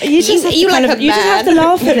 You just have to you kind like of, a you just have to man.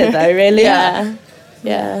 laugh at it though, really.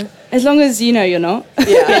 Yeah. As long as you know you're not. Yeah.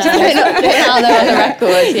 Just put it out there on the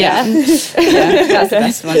record. Yeah. Yeah, that's the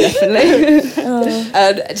best one, definitely.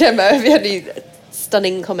 And Gemma, have you had any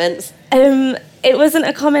stunning comments? It wasn't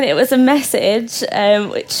a comment; it was a message,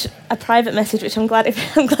 a private message, which I'm glad it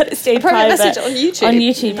stayed A private private. message on YouTube? On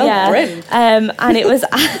YouTube, Oh, yeah. grim. And it was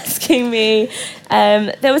asking me.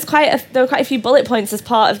 There were quite a few bullet points as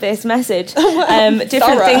part of this message.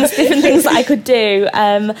 Different things that I could do.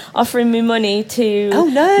 Offering me money to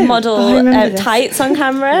model tights on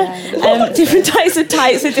camera. Different types of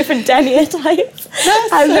tights with different denier tights.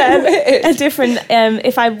 And then a different.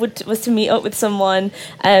 If I was to meet up with someone,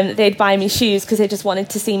 they'd buy me shoes because they just wanted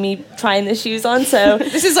to see me trying the shoes on. So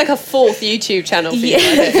this is like a fourth YouTube channel for you.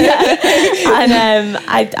 And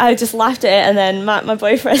I just laughed at it, and then my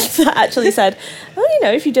boyfriend actually said, "Oh,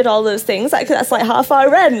 if you did all those things, that's like half our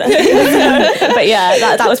rent." But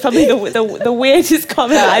yeah, that was probably the weirdest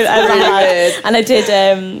comment I've ever had. And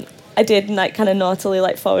I did like kind of naughtily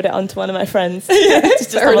like forward it on to one of my friends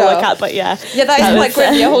just have a look at. But yeah, that is quite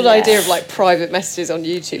grim. Your whole idea of like private messages on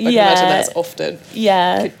YouTube, I can imagine that's often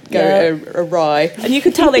could go awry. And you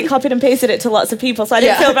could tell they copied and pasted it to lots of people, so I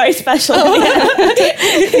didn't feel very special. I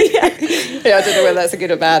don't know whether that's a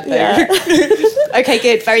good or bad thing. Okay,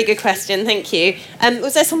 good, very good question, thank you.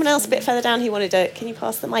 Was there someone else a bit further down who wanted to? Can you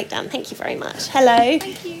pass the mic down? Thank you very much. Hello.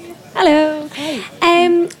 Thank you. Hello. Hi.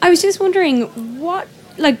 I was just wondering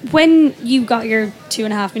when you got your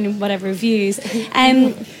 2.5 million whatever views,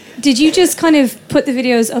 did you just kind of put the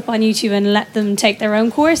videos up on YouTube and let them take their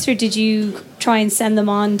own course, or did you try and send them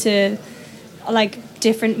on to like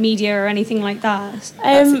different media or anything like that?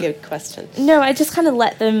 That's a good question. No, I just kind of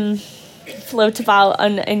let them float about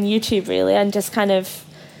on YouTube really, and just kind of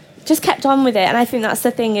kept on with it. And I think that's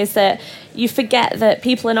the thing, is that you forget that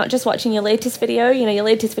people are not just watching your latest video. Your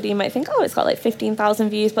latest video, you might think, oh, it's got like 15,000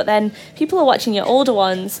 views, but then people are watching your older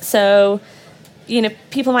ones. So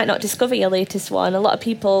people might not discover your latest one. A lot of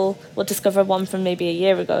people will discover one from maybe a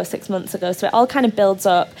year ago, 6 months ago. So it all kind of builds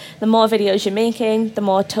up. The more videos you're making, the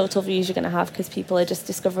more total views you're going to have, because people are just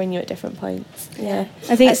discovering you at different points. Yeah.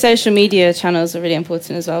 I think social media channels are really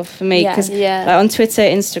important as well for me, because like on Twitter,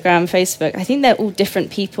 Instagram, Facebook, I think they're all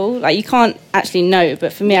different people. Like you can't actually know,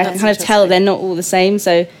 but for me, I can kind of tell they're not all the same.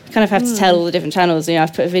 So you kind of have to tell all the different channels.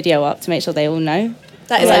 I've put a video up to make sure they all know.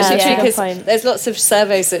 That is actually true, because there's lots of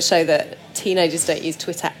surveys that show that teenagers don't use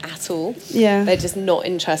Twitter at all. Yeah. They're just not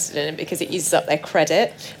interested in it because it uses up their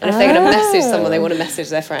credit. And if they're going to message someone, they want to message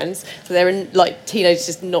their friends. So they're teenagers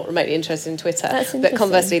just not remotely interested in Twitter. But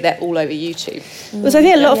conversely, they're all over YouTube. Well, so I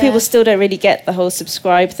think a lot of people still don't really get the whole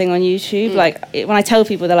subscribe thing on YouTube. Like when I tell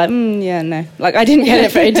people, they're like, no. Like I didn't get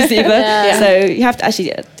it for ages either. So you have to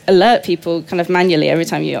actually alert people kind of manually every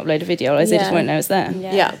time you upload a video, otherwise they just won't know it's there.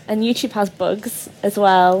 Yeah. And YouTube has bugs as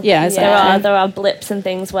well. Yeah, exactly. There are blips and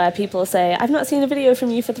things where people say, I've not seen a video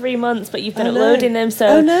from you for 3 months, but you've been uploading them.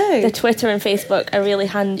 So the Twitter and Facebook are really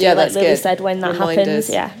handy, like Lily said, when that happens.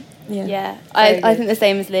 Yeah. I think the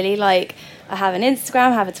same as Lily. Like, I have an Instagram,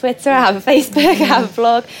 I have a Twitter, I have a Facebook, I have a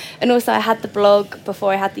blog, and also I had the blog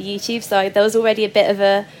before I had the YouTube, so there was already a bit of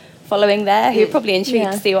a following there who are probably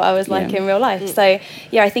intrigued to see what I was like in real life. So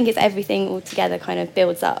I think it's everything all together kind of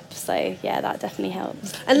builds up. So that definitely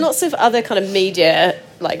helps. And lots of other kind of media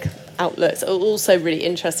outlets are also really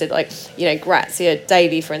interested. Grazia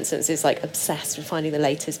Daily, for instance, is obsessed with finding the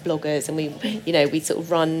latest bloggers, and we sort of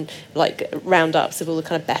run roundups of all the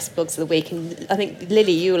kind of best blogs of the week. And I think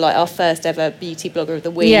Lily, you were our first ever beauty blogger of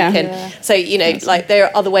the week. So there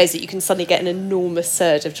are other ways that you can suddenly get an enormous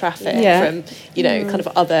surge of traffic from kind of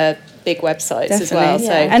other big websites as well.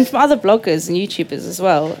 So and from other bloggers and YouTubers as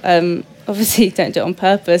well. Obviously, don't do it on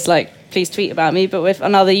purpose. Please tweet about me. But if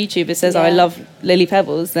another YouTuber says, I love Lily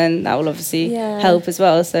Pebbles, then that will obviously help as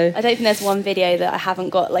well. So I don't think there's one video that I haven't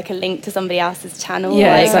got a link to somebody else's channel,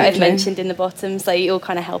 exactly. I've mentioned in the bottom. So you all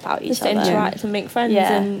kind of help out each other. Interact and make friends.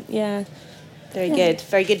 Very good.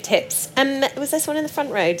 Very good tips. Was there someone in the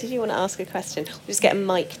front row? Did you want to ask a question? We'll just get a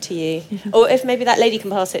mic to you. Or if maybe that lady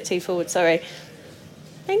can pass it forward, sorry.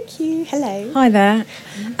 Thank you. Hello. Hi there.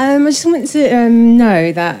 I just wanted to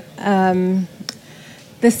know that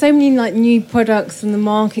there's so many new products on the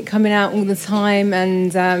market coming out all the time,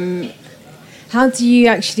 and how do you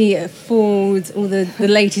actually afford all the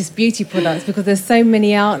latest beauty products? Because there's so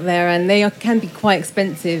many out there, and they can be quite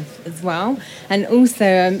expensive as well. And also,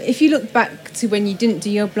 if you look back to when you didn't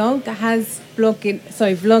do your blog, has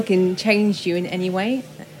vlogging changed you in any way?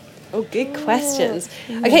 Oh, good questions.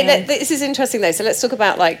 Okay, this is interesting though. So let's talk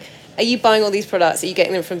about are you buying all these products? Are you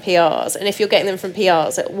getting them from PRs? And if you're getting them from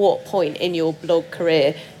PRs, at what point in your blog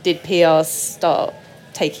career did PRs start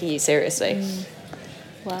taking you seriously?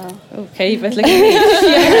 Wow. Okay, you both look at me.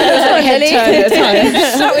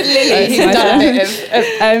 Start with Lily, who's done a bit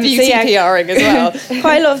of beauty PRing as well.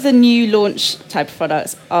 Quite a lot of the new launch type of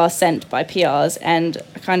products are sent by PRs, and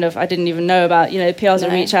I didn't even know about, PRs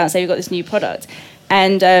will reach out and say, we've got this new product.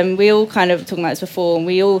 And we all kind of, talking about this before, and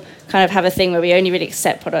we all kind of have a thing where we only really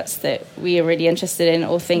accept products that we are really interested in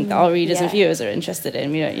or think that our readers and viewers are interested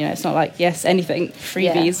in. We don't, it's not like, yes, anything,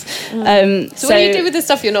 freebies. So what do you do with the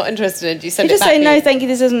stuff you're not interested in? Do you send it back? You just say, no, thank you,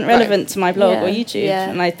 this isn't relevant to my blog or YouTube. Yeah.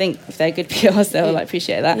 And I think if they're good PRs, they'll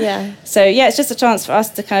appreciate that. Yeah. So, it's just a chance for us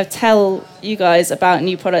to kind of tell you guys about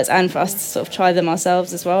new products and for us to sort of try them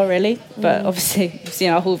ourselves as well, really. But obviously, you've seen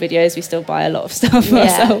our haul videos, we still buy a lot of stuff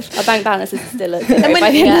ourselves. Our bank balance is still at And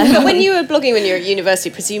zero. but when you were blogging when you were at university,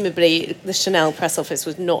 presumably the Chanel press office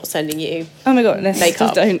was not sending you Oh my god,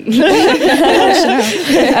 makeup. don't.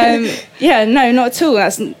 No, not at all.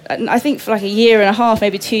 I think for like a year and a half,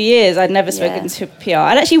 maybe 2 years, I'd never spoken to PR.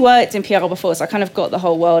 I'd actually worked in PR before, so I kind of got the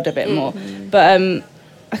whole world a bit more. But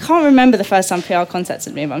I can't remember the first time PR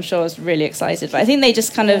contacted me, but I'm sure I was really excited. But I think they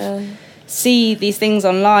just kind of see these things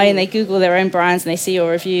online, they Google their own brands and they see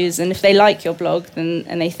your reviews, and if they like your blog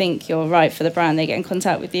and they think you're right for the brand, they get in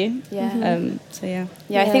contact with you. I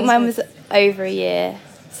think mine was over a year,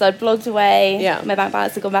 so I'd blogged away, my bank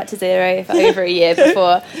balance had gone back to zero for over a year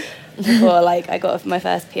before like I got my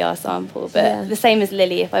first PR sample. But the same as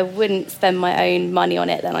Lily, if I wouldn't spend my own money on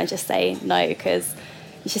it, then I just say no, because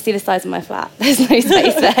you should see the size of my flat. There's no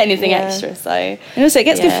space for anything extra. So, and also it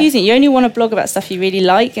gets confusing. You only want to blog about stuff you really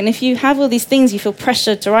like, and if you have all these things you feel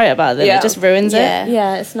pressured to write about them, it just ruins it.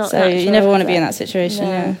 Yeah, it's not. So you never want to be in that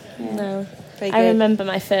situation. No. I remember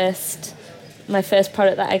my first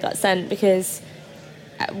product that I got sent, because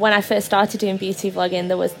when I first started doing beauty vlogging,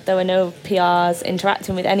 there were no PRs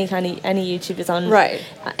interacting with any YouTubers on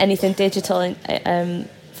anything digital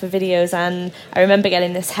for videos, and I remember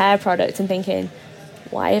getting this hair product and thinking,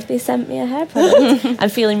 why have they sent me a hair product?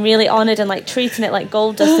 And feeling really honoured and like treating it like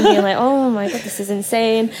gold dust and being like, oh my god, this is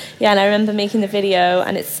insane. And I remember making the video,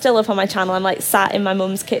 and it's still up on my channel. I'm like sat in my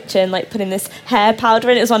mum's kitchen like putting this hair powder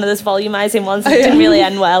in. It was one of those volumizing ones that didn't really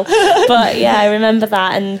end well. But I remember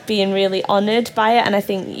that and being really honoured by it, and I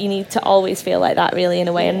think you need to always feel like that really in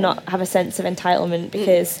a way and not have a sense of entitlement,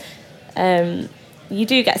 because you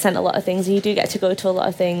do get sent a lot of things and you do get to go to a lot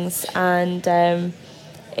of things, and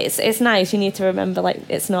it's nice. You need to remember, like,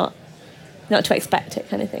 it's not to expect it,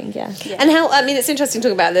 kind of thing. And it's interesting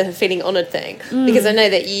talking about the feeling honoured thing, because I know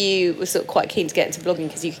that you were sort of quite keen to get into blogging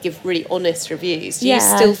because you could give really honest reviews. Do you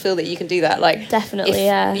still feel that you can do that? Like, definitely,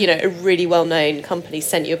 if, a really well-known company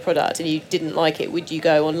sent you a product and you didn't like it, would you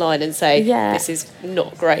go online and say, this is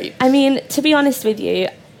not great? I mean, to be honest with you,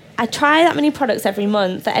 I try that many products every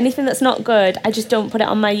month that anything that's not good, I just don't put it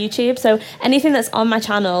on my YouTube. So anything that's on my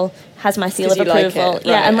channel has my seal of approval. Like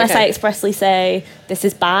it. Unless I expressly say this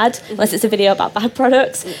is bad, unless it's a video about bad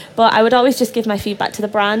products. But I would always just give my feedback to the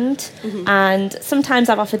brand. And sometimes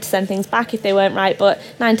I've offered to send things back if they weren't right, but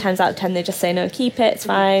 9 times out of 10 they just say no, keep it, it's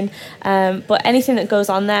fine. But anything that goes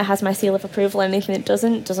on there has my seal of approval. Anything that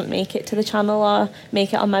doesn't make it to the channel or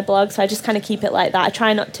make it on my blog. So I just kind of keep it like that. I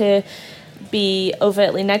try not to be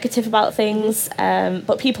overtly negative about things,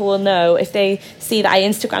 but people will know if they see that I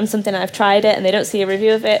Instagram something and I've tried it and they don't see a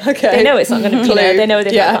review of it. They know it's not going to be, they know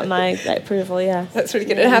they've not got my approval. That's really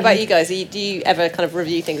good. And how about you guys? Do you ever kind of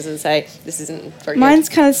review things and say this isn't very good? Mine's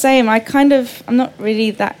kind of the same. I'm not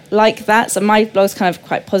really that like that, so my blog's kind of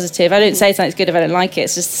quite positive. I don't say something's good if I don't like it.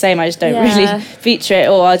 It's just the same. I just don't really feature it,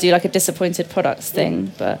 or I'll do like a disappointed products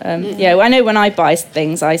thing. But I know when I buy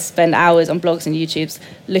things, I spend hours on blogs and YouTubes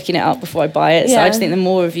looking it up before I buy it. So I just think the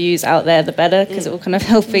more reviews out there, the better, because it will kind of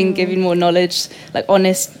helping give you more knowledge, like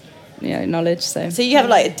honest knowledge. So you have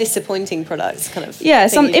like a disappointing product kind of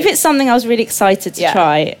if it's something I was really excited to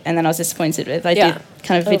try and then I was disappointed with, I do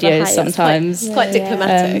kind of videos sometimes. It's quite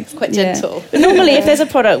diplomatic, it's quite gentle. But normally if there's a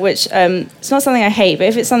product which it's not something I hate, but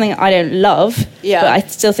if it's something I don't love, but I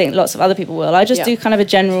still think lots of other people will, I just do kind of a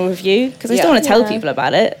general review, because I just don't want to tell people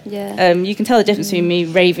about it. You can tell the difference between me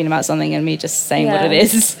raving about something and me just saying what it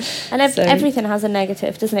is. And everything has a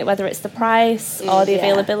negative, doesn't it? Whether it's the price or the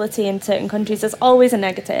availability in certain countries, there's always a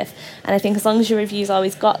negative. And I think as long as your review's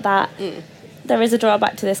always got that, there is a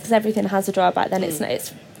drawback to this, because everything has a drawback. Then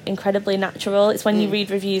it's incredibly natural. It's when you read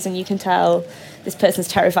reviews and you can tell this person's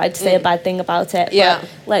terrified to say a bad thing about it. But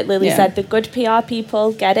like Lily said, the good PR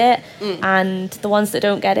people get it, and the ones that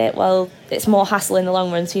don't get it, well, it's more hassle in the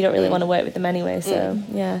long run, so you don't really want to work with them anyway. So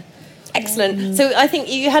Excellent. So I think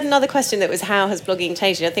you had another question that was how has blogging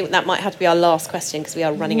changed you? I think that might have to be our last question because we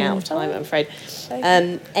are running out of time, I'm afraid.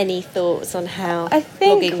 Any thoughts on how I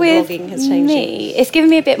think blogging has changed me, it's given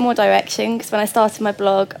me a bit more direction because when I started my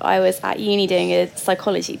blog, I was at uni doing a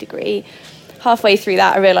psychology degree. Halfway through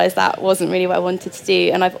that, I realised that wasn't really what I wanted to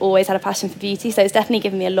do, and I've always had a passion for beauty, so it's definitely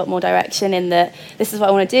given me a lot more direction in that this is what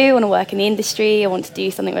I want to do. I want to work in the industry, I want to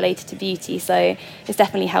do something related to beauty, so it's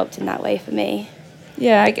definitely helped in that way for me.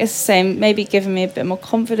 Yeah, I guess the same. Maybe giving me a bit more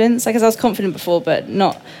confidence. I guess I was confident before, but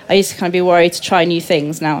not. I used to kind of be worried to try new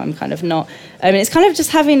things. Now I'm kind of not. I mean, it's kind of just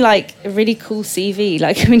having like a really cool CV.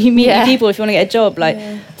 Like when you meet people, if you want to get a job, like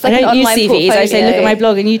It's like I don't an use online CVs. I say, portfolio. look at my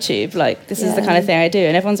blog and YouTube. Like this is the kind of thing I do,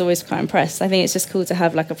 and everyone's always quite impressed. I think it's just cool to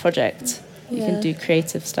have like a project. You can do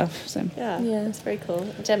creative stuff. So Yeah, that's very cool.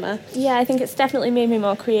 Gemma? Yeah, I think it's definitely made me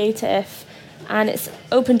more creative. And it's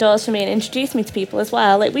opened doors for me and introduced me to people as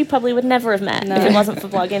well. Like, we probably would never have met if it wasn't for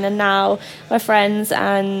blogging. And now we're friends,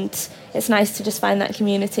 and it's nice to just find that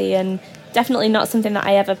community. And definitely not something that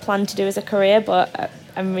I ever planned to do as a career, but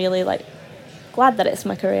I'm really, like, glad that it's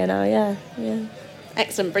my career now, yeah.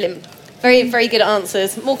 Excellent, brilliant. Very, very good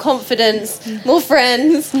answers. More confidence, more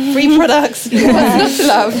friends, free products. What's not to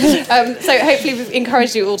love? So hopefully we've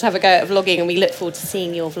encouraged you all to have a go at vlogging, and we look forward to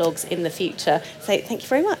seeing your vlogs in the future. So thank you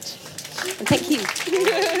very much. And thank you.